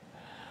here.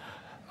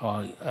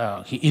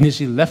 He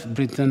initially left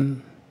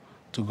Britain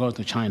to go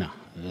to China.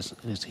 This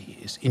is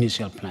his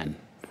initial plan.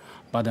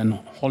 But then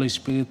Holy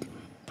Spirit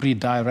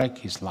redirect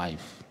his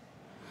life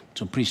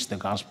to preach the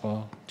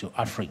gospel to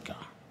Africa.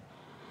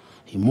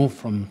 He moved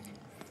from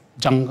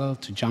jungle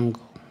to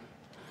jungle.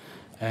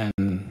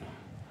 And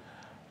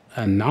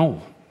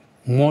now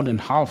more than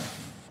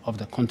half of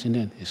the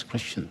continent is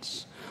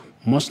Christians.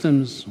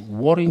 Muslims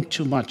worrying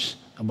too much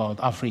about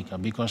Africa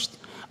because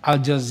Al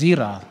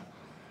Jazeera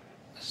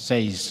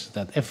says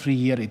that every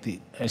year it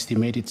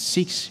estimated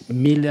 6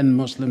 million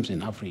Muslims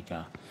in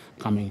Africa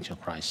coming to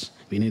Christ.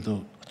 We need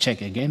to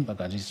check again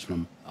because it's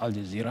from Al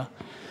Jazeera.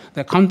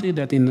 The country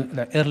that in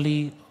the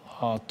early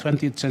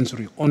 20th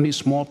century, only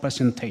small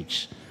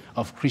percentage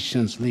of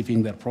Christians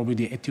living there, probably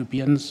the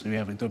Ethiopians, we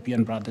have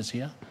Ethiopian brothers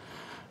here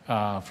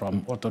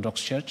from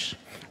Orthodox Church.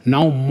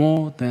 Now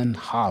more than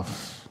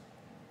half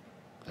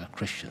are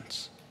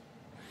Christians.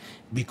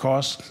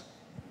 Because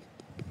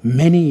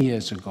many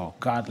years ago,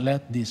 God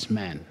led this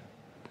man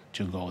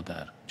to go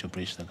there to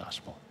preach the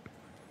gospel.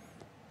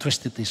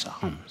 Twisted his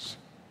arms.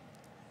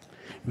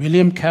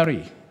 William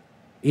Carey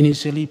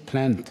initially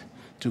planned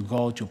to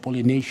go to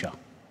Polynesia.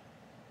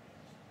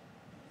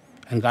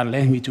 And God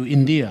led me to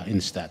India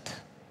instead.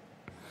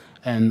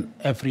 And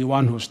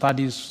everyone who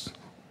studies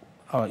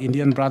our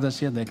Indian brothers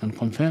here, they can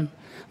confirm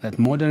that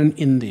modern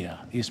India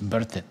is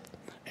birthed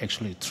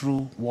actually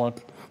through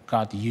what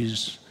God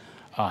used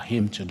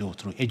him to do,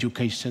 through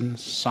education,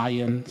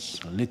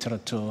 science,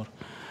 literature,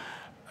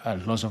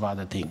 and lots of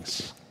other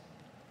things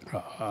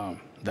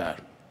there.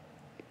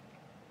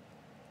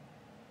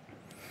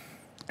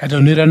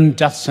 Adoniran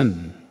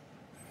Judson,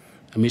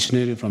 a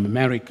missionary from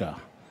America,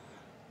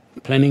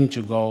 planning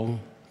to go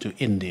to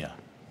India.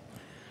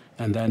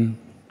 And then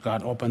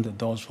God opened the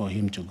doors for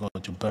him to go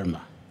to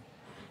Burma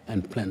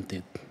and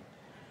planted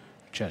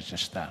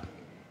churches there.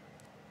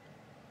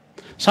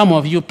 Some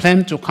of you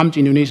plan to come to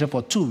Indonesia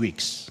for 2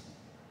 weeks.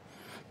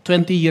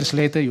 20 years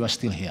later, you are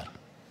still here.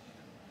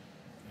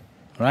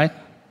 Right?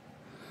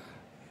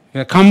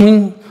 You are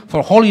coming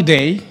for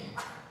holiday.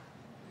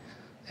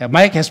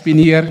 Mike has been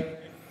here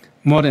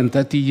more than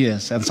 30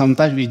 years, and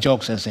sometimes we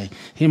joke and say,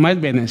 he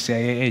might be an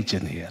CIA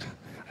agent here.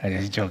 I'm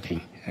just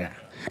joking.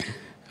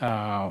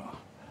 Yeah.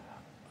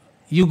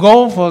 You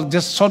go for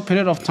just a short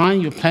period of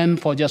time, you plan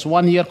for just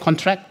 1 year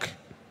contract.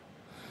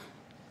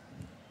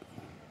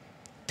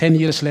 10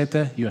 years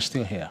later, you are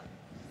still here.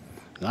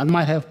 God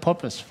might have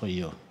purpose for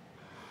you.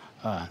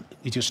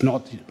 It is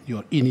not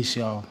your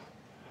initial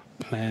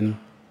plan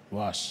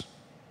was.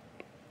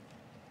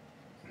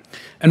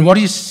 And what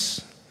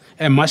is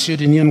a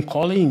Macedonian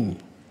calling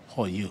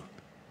for you?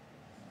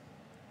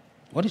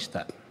 What is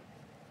that?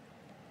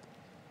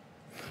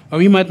 Or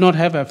we might not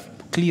have a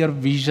clear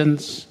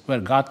visions where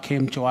God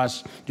came to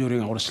us during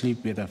our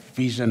sleep with a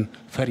vision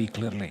very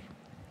clearly.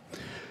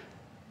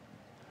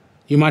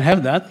 You might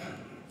have that,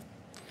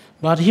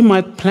 but He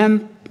might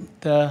plant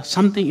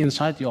something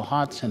inside your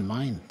hearts and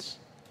minds.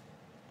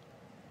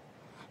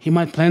 He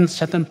might plant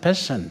certain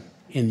person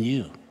in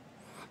you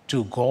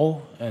to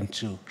go and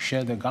to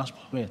share the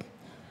gospel with.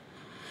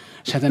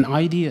 Certain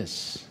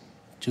ideas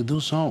to do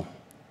so.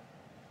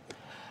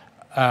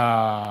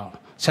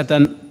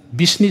 Certain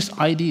business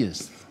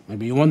ideas.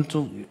 Maybe you want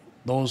to,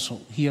 those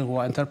here who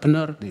are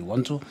entrepreneurs, they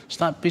want to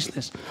start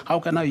business. How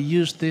can I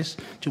use this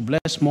to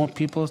bless more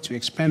people, to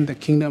expand the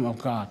kingdom of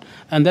God?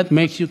 And that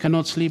makes you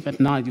cannot sleep at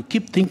night. You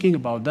keep thinking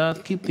about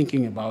that, keep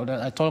thinking about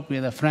that. I talked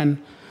with a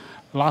friend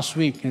last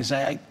week and he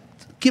said, I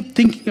keep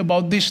thinking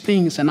about these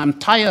things and I'm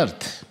tired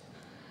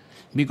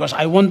because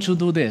I want to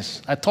do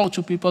this. I talk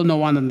to people, no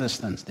one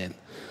understands that.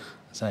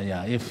 So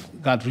yeah, if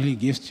God really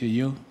gives to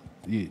you,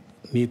 you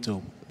need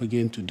to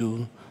begin to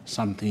do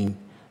something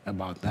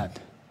about that.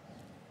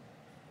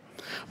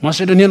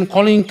 Macedonian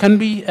calling can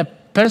be a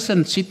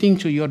person sitting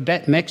to your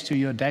next to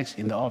your desk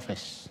in the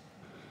office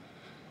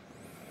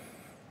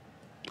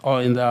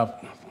or in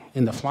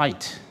the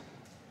flight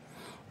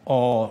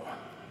or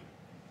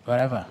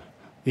wherever.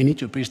 We need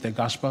to preach the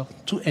gospel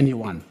to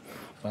anyone,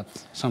 but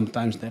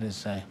sometimes there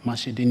is a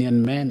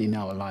Macedonian man in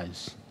our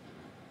lives.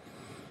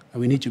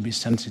 And we need to be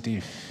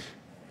sensitive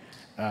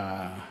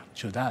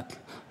to that.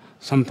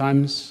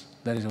 Sometimes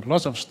there is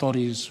lots of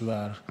stories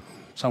where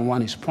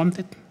someone is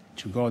prompted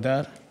to go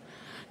there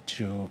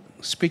to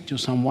speak to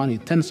someone.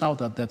 It turns out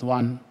that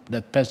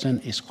that person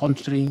is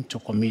considering to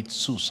commit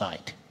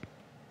suicide.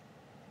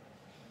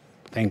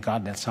 Thank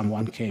God that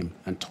someone came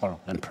and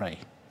talked and prayed.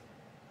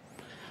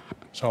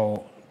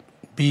 So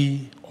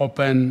be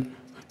open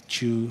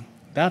to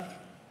that.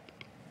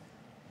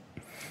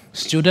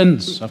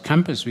 Students of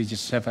campus, we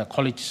just have a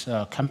college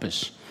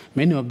campus.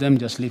 Many of them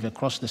just live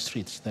across the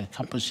streets, the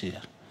campus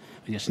here.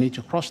 We just need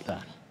to cross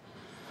that.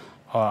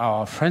 Or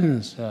our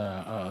friends,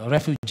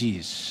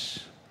 refugees,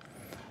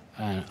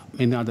 and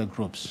many other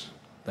groups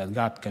that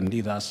God can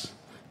lead us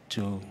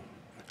to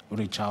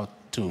reach out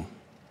to.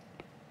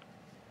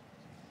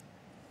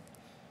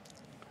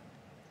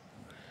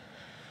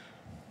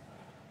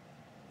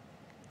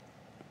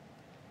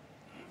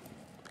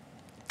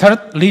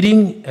 Third,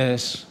 leading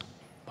is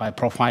by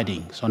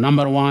providing. So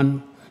number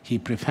one, He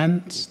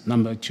prevents.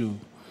 Number two,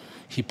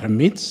 He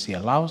permits, He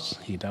allows,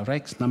 He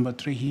directs. Number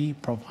three, He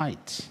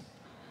provides.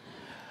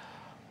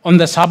 On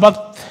the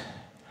Sabbath,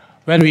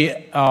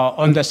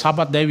 on the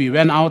Sabbath day, we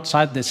went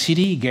outside the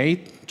city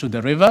gate to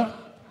the river.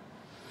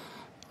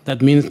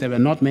 That means there were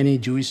not many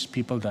Jewish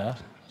people there,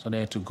 so they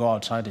had to go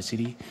outside the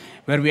city,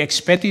 where we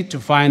expected to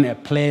find a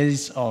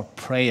place of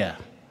prayer.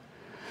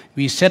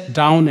 We sat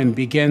down and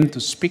began to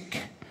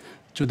speak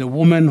to the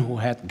woman who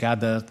had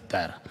gathered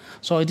there.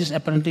 So it is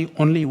apparently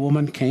only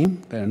women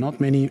came. There are not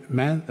many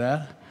men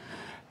there.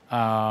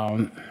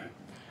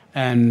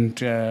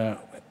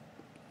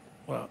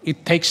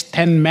 It takes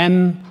 10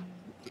 men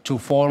to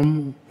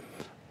form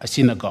a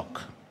synagogue.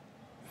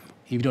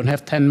 If you don't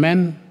have 10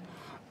 men,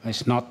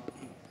 it's not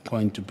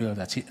going to build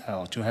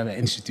to have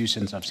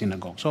institutions of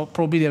synagogue. So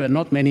probably there were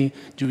not many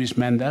Jewish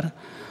men there.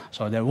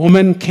 So the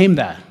woman came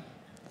there.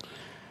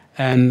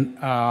 And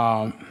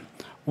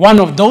one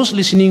of those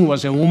listening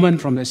was a woman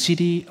from the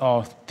city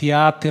of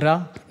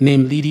Thyatira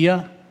named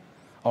Lydia,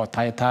 or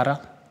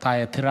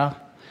Thyatira.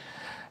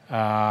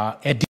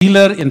 A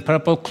dealer in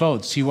purple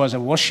clothes. She was a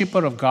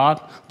worshiper of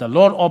God. The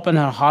Lord opened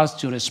her heart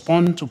to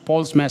respond to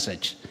Paul's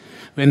message.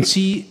 When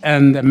she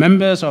and the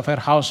members of her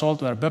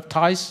household were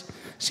baptized,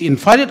 she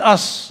invited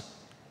us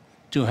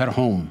to her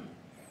home.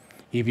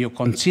 If you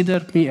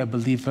consider me a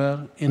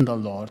believer in the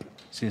Lord,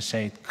 she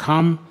said,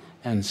 come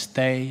and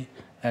stay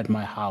at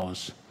my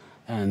house.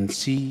 And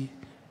she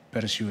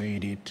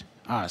persuaded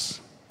us.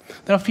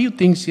 There are a few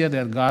things here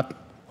that God,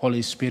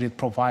 Holy Spirit,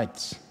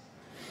 provides.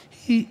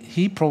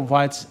 He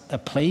provides a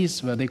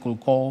place where they could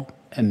go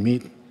and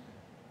meet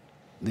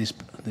these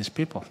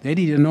people. They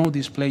didn't know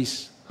this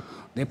place.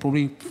 They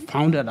probably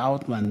found it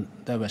out when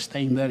they were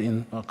staying there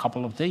in a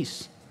couple of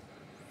days.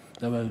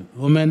 There were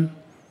women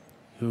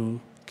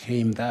who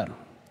came there.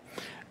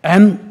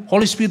 And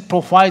Holy Spirit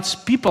provides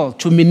people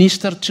to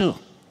minister to.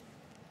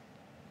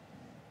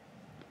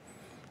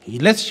 He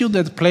lets you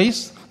that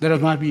place. There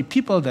might be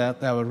people there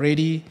that are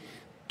ready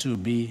to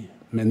be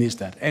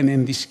ministered. And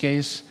in this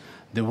case,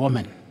 the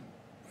women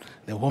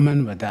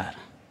were there.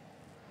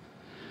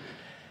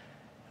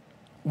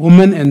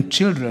 Women and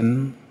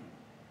children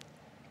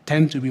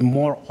tend to be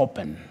more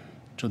open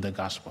to the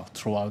gospel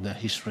throughout the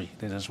history.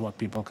 That is what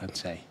people can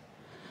say.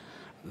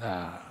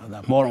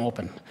 the more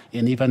open.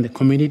 And even the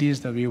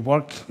communities that we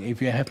work,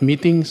 if you have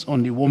meetings,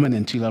 only women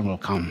and children will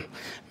come.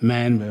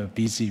 Men were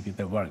busy with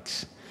the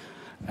works.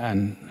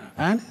 And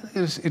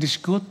it is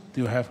good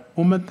to have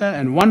women there.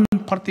 And one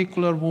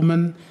particular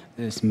woman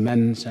is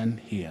mentioned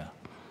here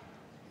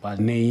by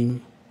the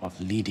name of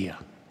Lydia.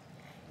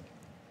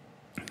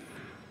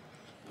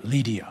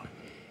 Lydia.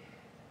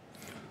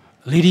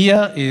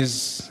 Lydia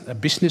is a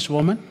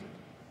businesswoman,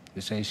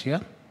 it says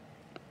here.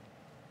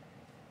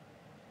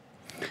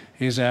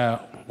 Is a,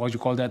 what you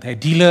call that, a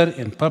dealer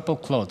in purple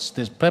clothes.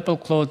 This purple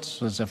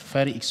clothes was a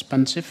very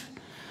expensive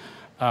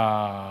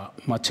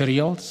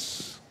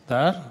materials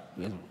there.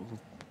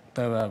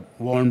 They were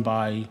worn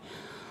by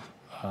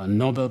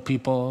noble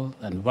people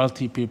and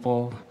wealthy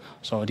people.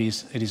 So it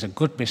is a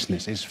good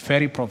business. It's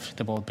very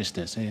profitable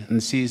business.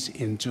 And she's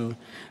into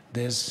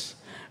this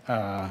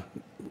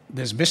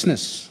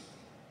business.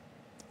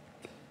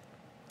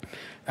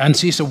 And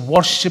she's a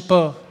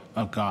worshiper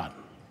of God.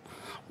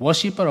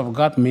 Worshipper of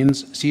God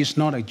means she is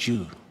not a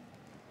Jew.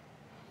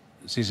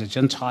 She's a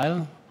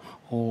Gentile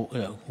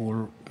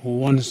who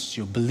wants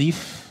to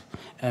believe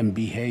and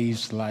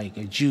behaves like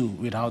a Jew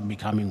without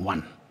becoming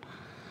one,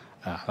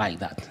 like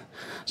that.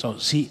 So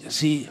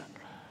see,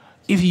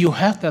 if you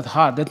have that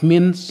heart, that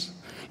means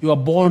you are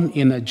born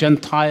in a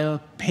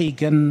Gentile,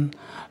 pagan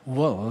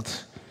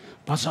world,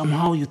 but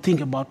somehow you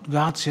think about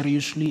God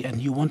seriously and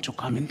you want to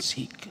come and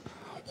seek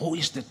who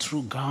is the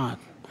true God.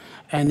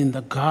 And in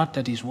the God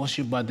that is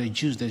worshipped by the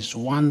Jews, there is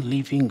one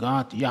living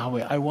God,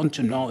 Yahweh. I want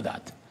to know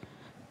that.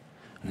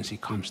 And she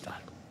comes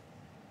that.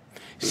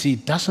 She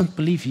doesn't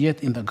believe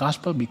yet in the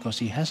gospel because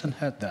she hasn't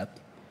heard that.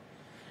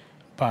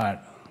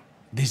 But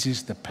this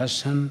is the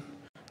person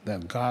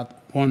that God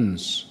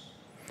wants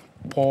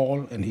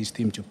Paul and his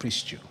team to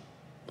preach to.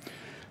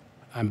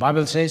 And the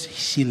Bible says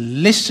she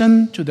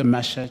listened to the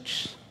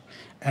message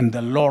and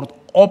the Lord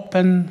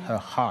opened her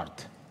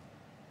heart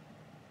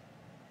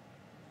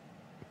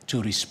to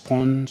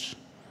respond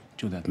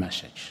to that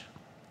message.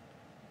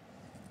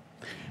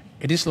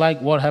 It is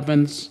like what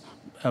happens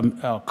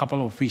a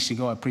couple of weeks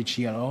ago, I preached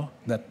here,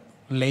 that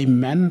lame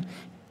man,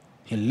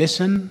 he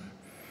listened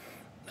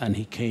and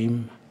he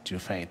came to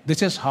faith.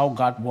 This is how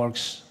God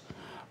works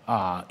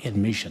in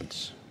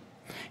missions.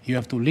 You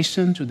have to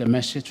listen to the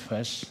message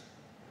first,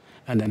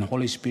 and then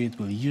Holy Spirit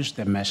will use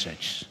the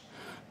message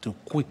to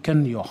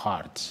quicken your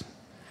heart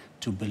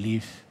to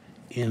believe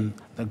in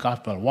the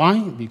gospel. Why?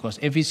 Because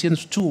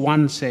Ephesians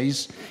 2:1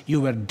 says,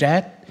 you were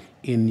dead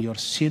in your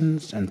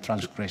sins and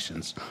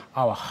transgressions.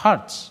 Our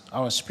hearts,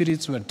 our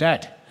spirits were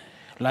dead,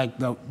 like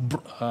the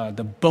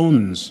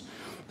bones,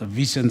 the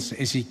visions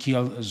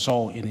Ezekiel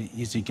saw in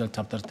Ezekiel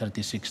chapter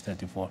 36,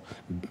 34.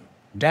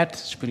 Dead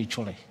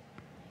spiritually.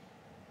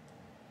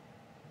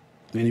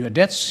 When you are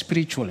dead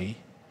spiritually,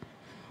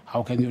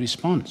 how can you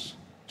respond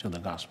to the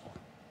gospel?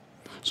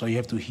 So you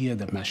have to hear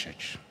the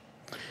message.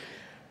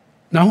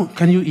 Now,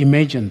 can you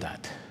imagine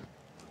that?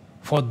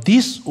 For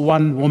this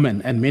one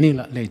woman and many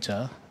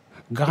later,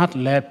 God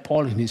led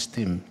Paul and his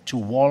team to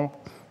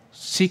walk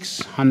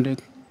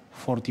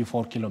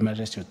 644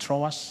 kilometers to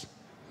Troas,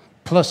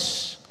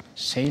 plus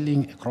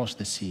sailing across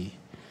the sea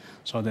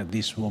so that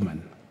this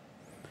woman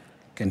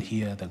can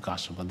hear the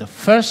gospel. The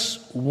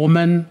first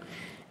woman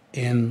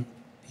in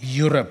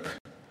Europe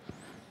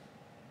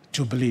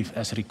to believe,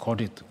 as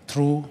recorded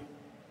through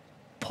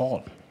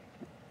Paul.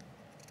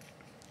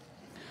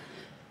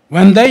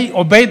 When they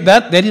obeyed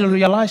that, they didn't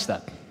realize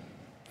that.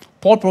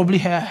 Paul probably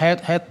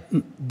had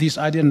this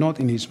idea not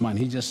in his mind.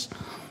 He just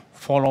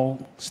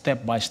followed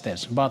step by step.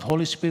 But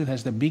Holy Spirit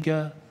has the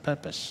bigger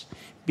purpose,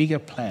 bigger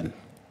plan.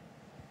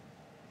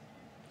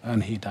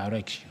 And he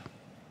directs you.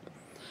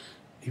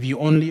 If you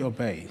only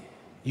obey,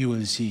 you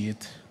will see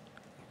it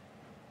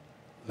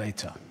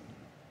later.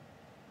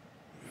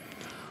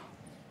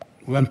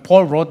 When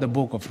Paul wrote the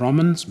book of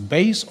Romans,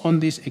 based on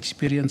this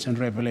experience and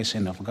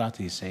revelation of God,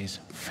 he says,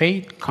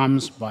 faith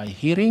comes by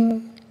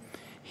hearing,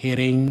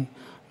 hearing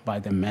by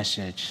the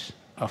message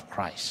of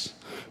Christ.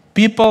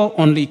 People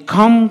only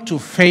come to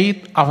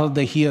faith after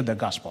they hear the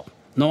gospel.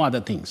 No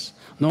other things,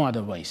 no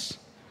other ways.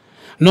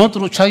 Not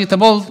through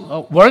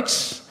charitable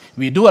works.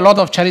 We do a lot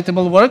of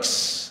charitable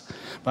works,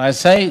 but I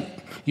say,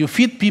 you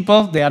feed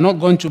people, they are not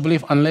going to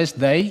believe unless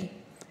they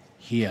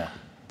hear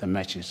the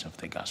message of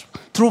the gospel.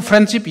 Through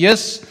friendship,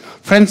 yes,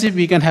 friendship,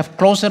 we can have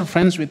closer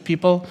friends with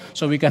people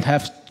so we can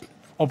have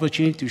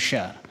opportunity to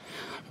share.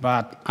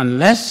 But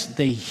unless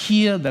they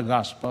hear the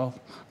gospel,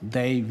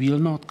 they will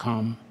not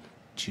come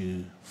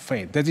to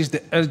faith. That is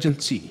the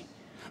urgency.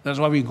 That's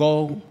why we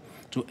go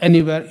to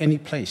anywhere, any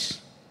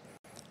place.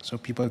 So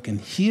people can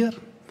hear,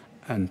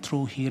 and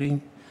through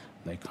hearing,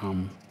 they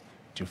come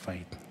to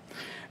faith.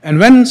 And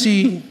when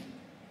she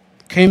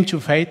came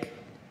to faith,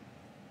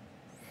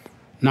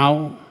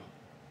 now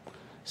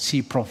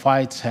she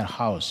provides her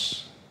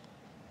house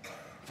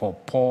for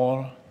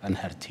Paul and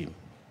her team.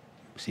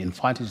 She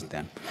invited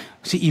them.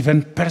 She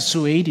even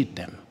persuaded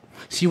them.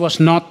 She was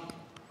not,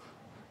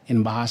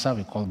 in Bahasa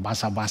we call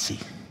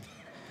basa-basi.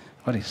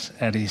 What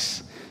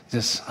is?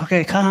 Just,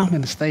 okay, come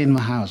and stay in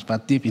my house.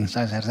 But deep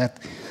inside, I said,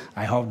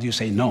 I hope you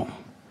say no.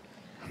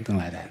 Something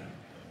like that.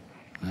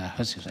 I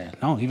heard you say,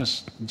 no, he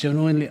was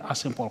genuinely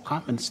asking Paul,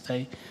 come and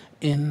stay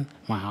in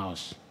my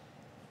house.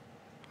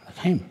 I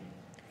came.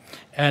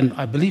 And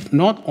I believe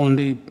not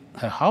only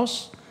her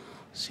house,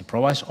 she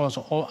provides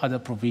also all other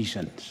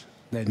provisions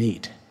they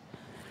need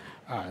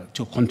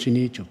to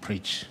continue to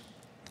preach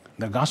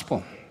the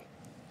gospel.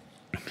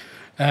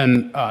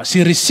 And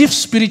she received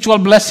spiritual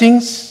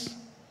blessings.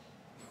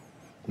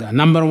 The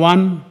number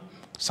one,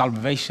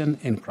 salvation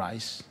in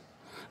Christ.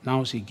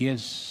 Now she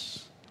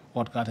gives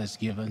what God has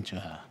given to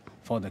her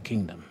for the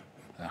kingdom.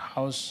 Her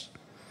house,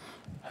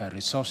 her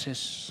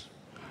resources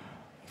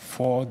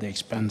for the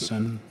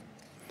expansion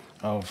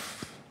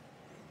of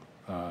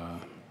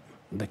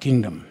the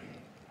kingdom.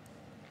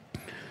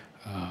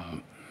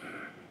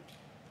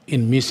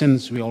 In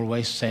missions, we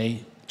always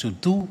say,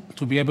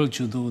 to be able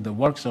to do the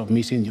works of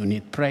mission, you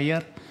need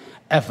prayer,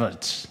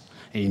 efforts,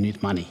 and you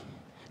need money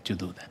to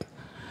do that.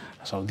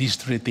 So these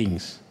three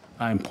things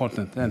are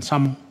important. And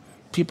some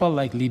people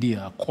like Lydia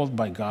are called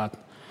by God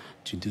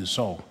to do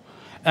so.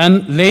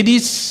 And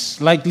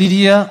ladies like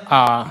Lydia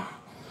are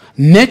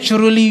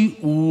naturally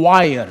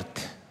wired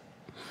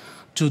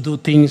to do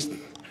things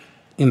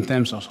in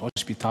terms of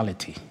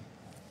hospitality.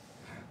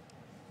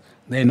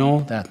 They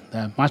know that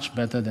they're much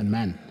better than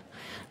men.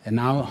 They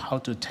know how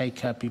to take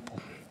care of people.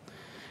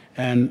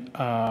 And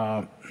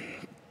at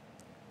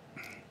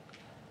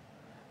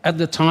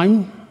the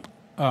time,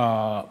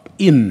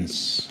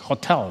 inns,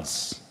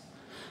 hotels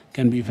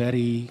can be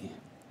very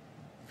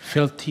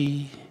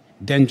filthy,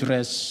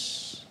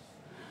 dangerous,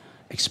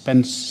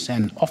 expensive,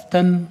 and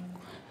often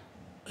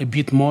a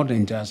bit more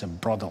than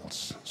just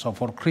brothels. So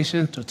for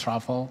Christians to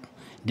travel,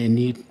 they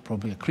need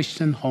probably a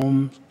Christian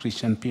home,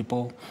 Christian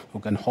people who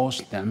can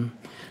host them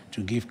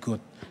to give good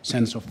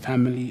sense of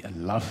family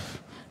and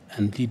love.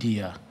 And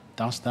Lydia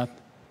does that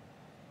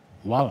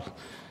well.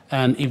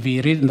 And if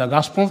we read in the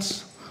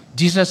Gospels,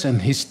 Jesus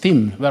and his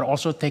team were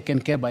also taken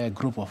care by a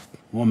group of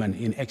women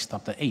in Acts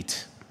chapter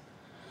 8.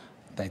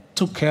 They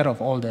took care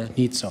of all the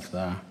needs of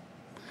the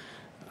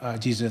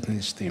Jesus and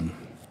his team.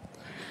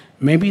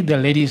 Maybe the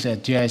ladies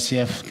at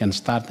GICF can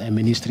start a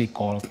ministry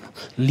called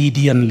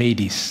Lydian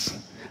Ladies,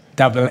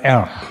 double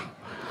L,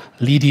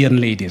 Lydian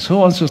Ladies. Who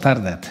wants to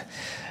start that?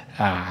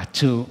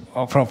 To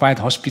provide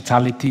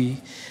hospitality,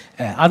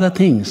 other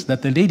things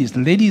that the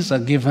ladies are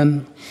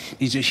given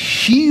is a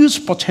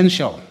huge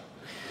potential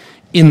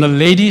in the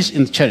ladies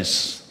in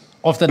church.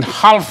 Often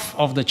half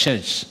of the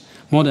church,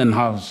 more than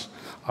half,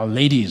 are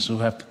ladies who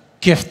have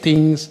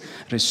giftings,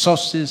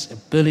 resources,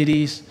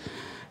 abilities,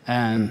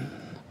 and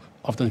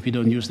often we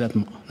don't use that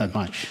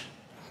much.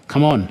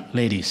 Come on,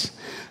 ladies,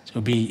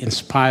 to be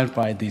inspired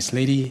by this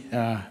lady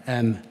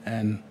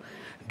and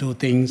do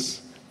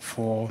things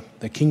for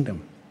the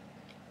kingdom.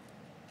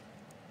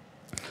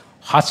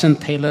 Hudson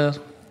Taylor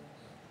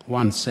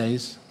once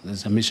says,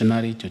 there's a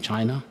missionary to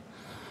China,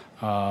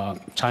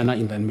 China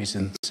Inland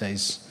Mission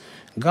says,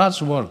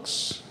 God's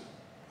works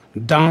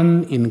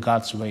done in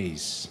God's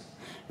ways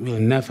will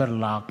never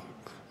lack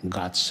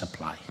God's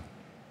supply.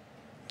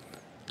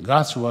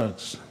 God's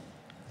works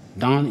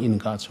done in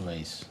God's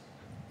ways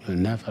will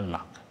never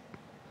lack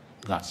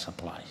God's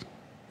supply.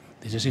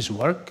 This is his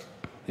work,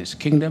 his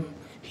kingdom.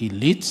 He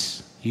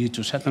leads you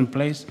to a certain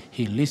place.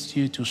 He leads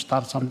you to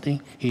start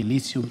something. He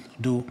leads you to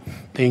do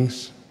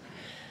things.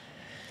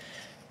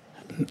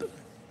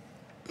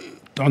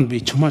 Don't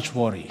be too much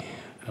worried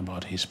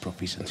about his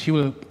provisions. He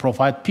will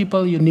provide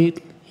people you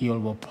need. He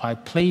will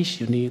provide place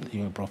you need. He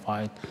will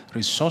provide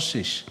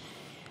resources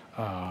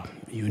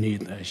you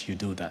need as you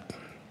do that.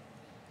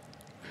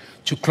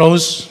 To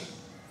close,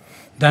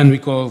 then we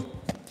go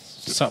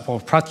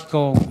for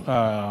practical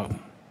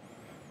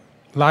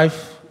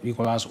life. We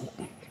will ask,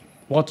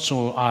 what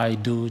shall I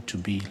do to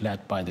be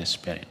led by the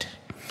Spirit?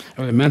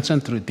 I will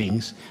mention three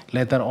things.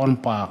 Later on,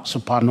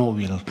 Suparno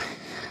will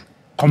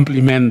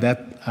complement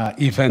that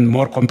even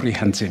more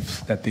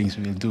comprehensive, the things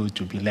we'll do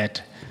to be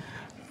led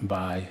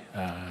by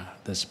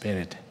the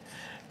Spirit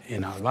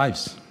in our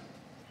lives.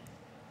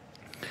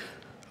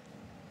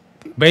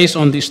 Based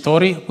on this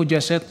story, who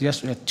just said,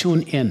 just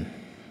tune in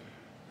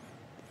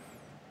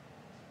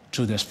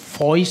to the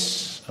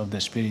voice of the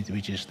Spirit,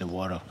 which is the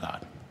Word of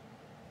God.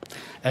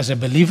 As a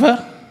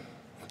believer,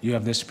 you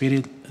have the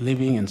Spirit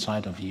living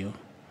inside of you,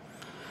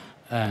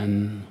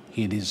 and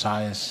He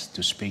desires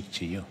to speak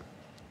to you.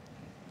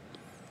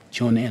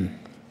 Tune in,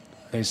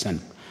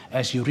 listen.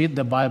 As you read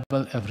the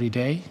Bible every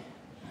day,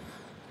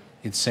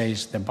 it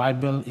says the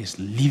Bible is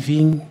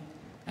living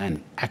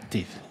and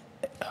active.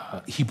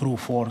 Hebrews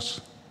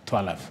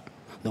 4:12.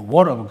 The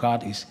Word of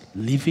God is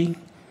living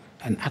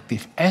and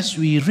active. As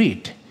we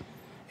read,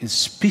 it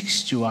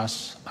speaks to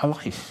us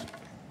alive,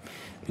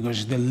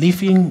 because it's the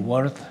living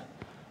Word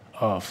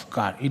of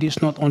God. It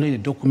is not only a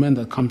document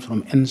that comes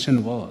from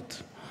ancient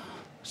world,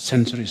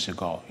 centuries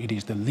ago. It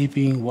is the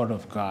living Word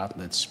of God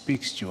that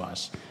speaks to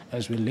us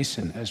as we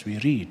listen, as we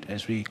read,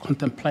 as we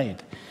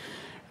contemplate.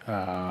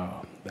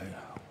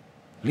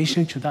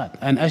 Listen to that.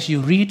 And as you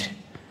read,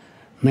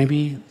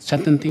 Maybe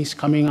certain things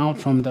coming out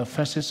from the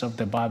verses of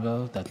the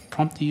Bible that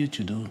prompt you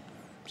to do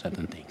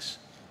certain things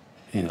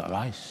in your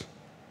lives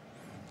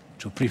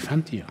to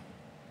prevent you.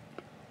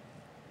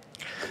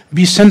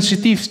 Be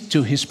sensitive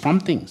to his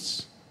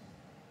promptings.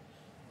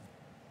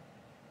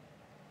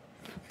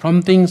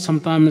 Promptings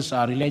sometimes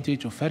are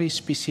related to very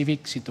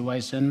specific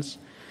situations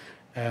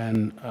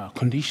and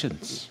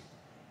conditions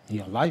in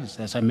your lives.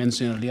 As I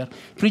mentioned earlier,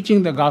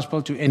 preaching the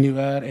gospel to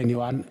anywhere,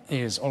 anyone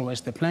is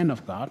always the plan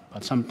of God,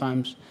 but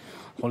sometimes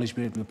Holy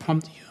Spirit will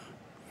prompt you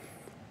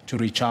to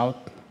reach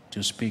out,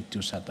 to speak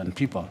to certain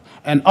people.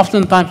 And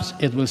oftentimes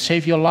it will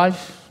save your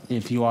life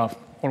if you are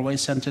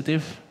always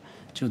sensitive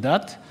to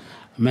that.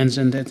 I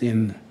mentioned it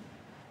in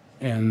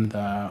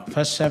the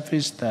first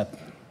service that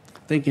I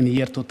think in the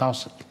year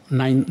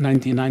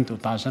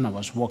 1999-2000, I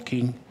was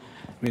working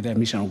with a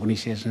mission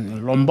organization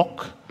in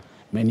Lombok.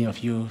 Many of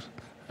you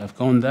have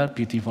gone there,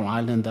 beautiful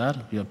island there.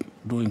 We are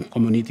doing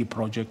community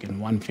project in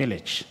one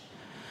village.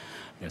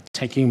 We are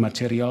taking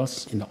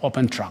materials in the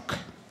open truck,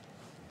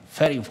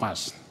 very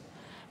fast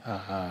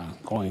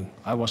going.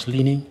 I was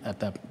leaning at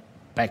the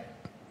back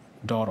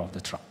door of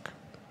the truck.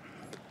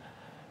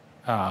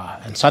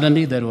 And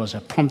suddenly there was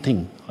a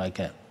prompting, like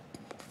a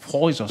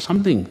voice or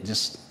something,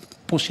 just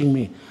pushing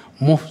me,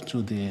 move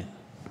to the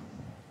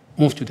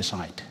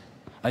side.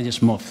 I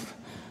just moved.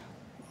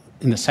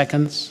 In the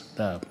seconds,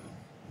 the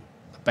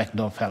back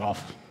door fell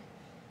off.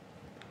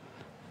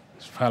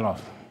 It fell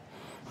off.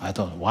 I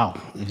thought, wow,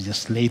 if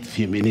just late a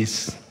few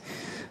minutes,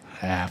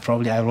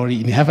 probably I'm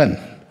already in heaven,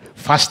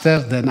 faster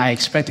than I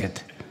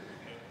expected.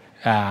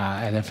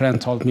 And a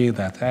friend told me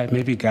that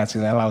maybe God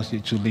allows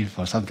you to live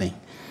or something.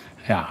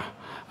 Yeah,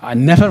 I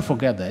never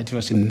forget that. It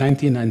was in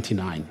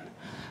 1999.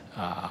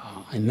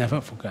 I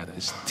never forget it.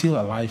 It's still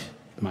alive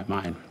in my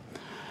mind.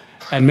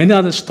 And many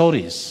other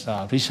stories.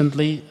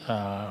 Recently,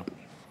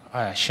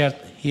 I shared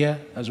here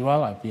as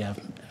well. We have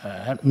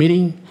had a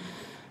meeting,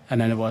 and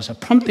then there was a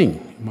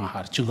prompting in my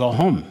heart to go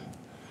home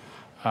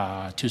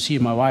to see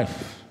my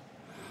wife.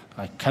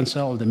 I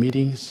canceled all the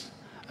meetings.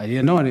 I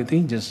didn't know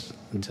anything, just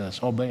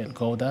obey and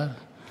go there,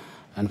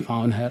 and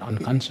found her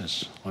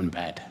unconscious on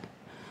bed.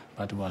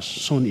 But it was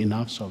soon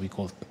enough, so we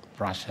could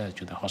rush her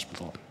to the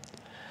hospital.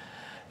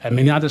 And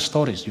many other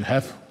stories. You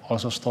have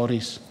also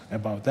stories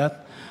about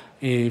that.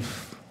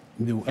 If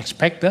you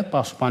expect that,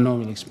 Pastor Pano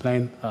will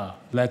explain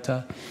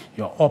later,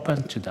 you're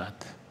open to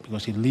that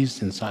because it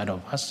lives inside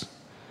of us.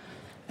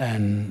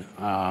 And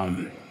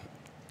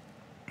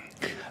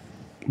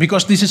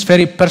because this is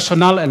very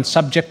personal and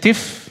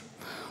subjective,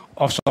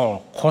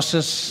 also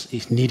causes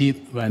is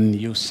needed when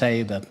you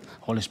say that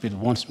Holy Spirit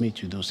wants me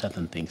to do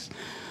certain things.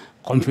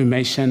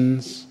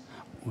 Confirmations,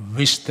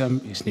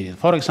 wisdom is needed.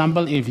 For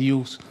example, if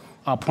you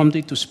are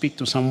prompted to speak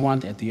to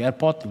someone at the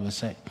airport, you will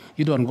say,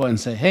 you don't go and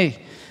say,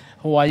 hey,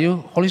 who are you?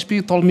 Holy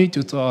Spirit told me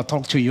to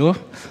talk to you.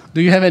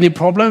 Do you have any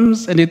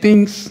problems, any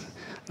things?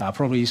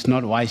 Probably it's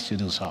not wise to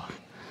do so.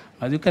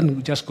 But you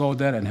can just go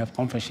there and have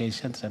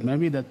conversations, and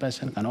maybe that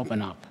person can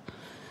open up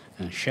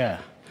and share.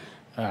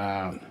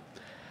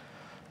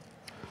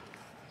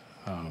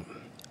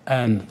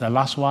 And the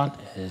last one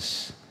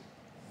is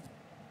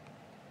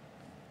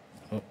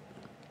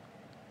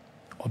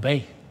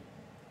obey.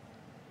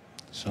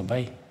 So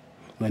obey.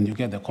 When you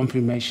get the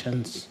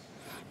confirmations,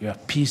 you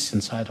have peace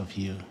inside of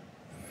you.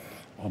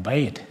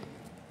 Obey it.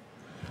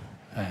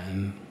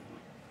 And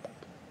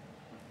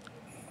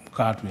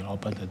God will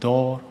open the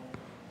door,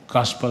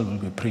 gospel will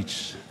be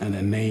preached, and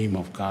the name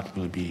of God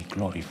will be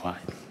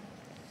glorified.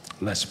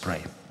 Let's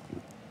pray.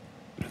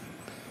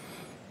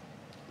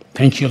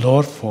 Thank you,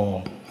 Lord,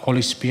 for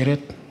Holy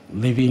Spirit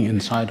living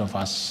inside of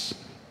us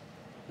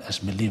as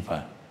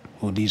believers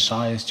who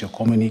desires to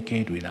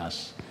communicate with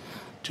us,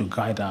 to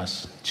guide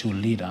us, to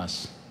lead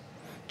us,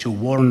 to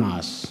warn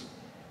us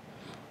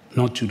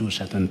not to do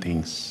certain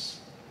things,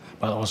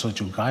 but also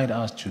to guide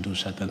us to do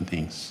certain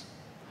things.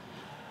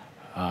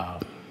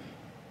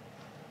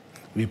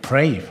 We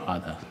pray,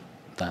 Father,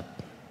 that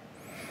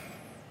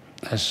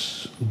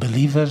as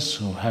believers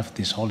who have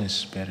this Holy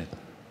Spirit,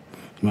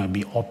 we might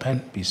be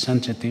open, be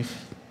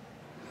sensitive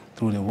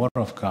through the Word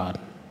of God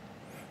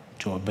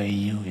to obey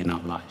you in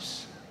our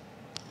lives.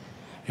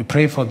 We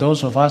pray for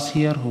those of us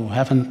here who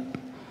haven't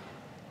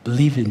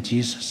believed in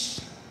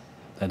Jesus,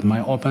 that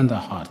might open their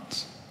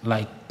hearts,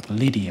 like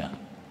Lydia,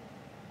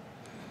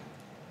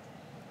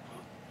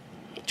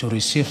 to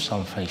receive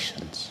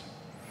salvation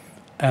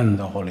and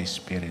the Holy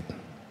Spirit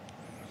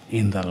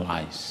in their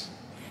lives.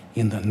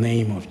 In the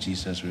name of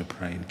Jesus we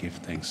pray and give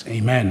thanks.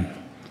 Amen.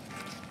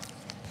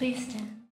 Please stand.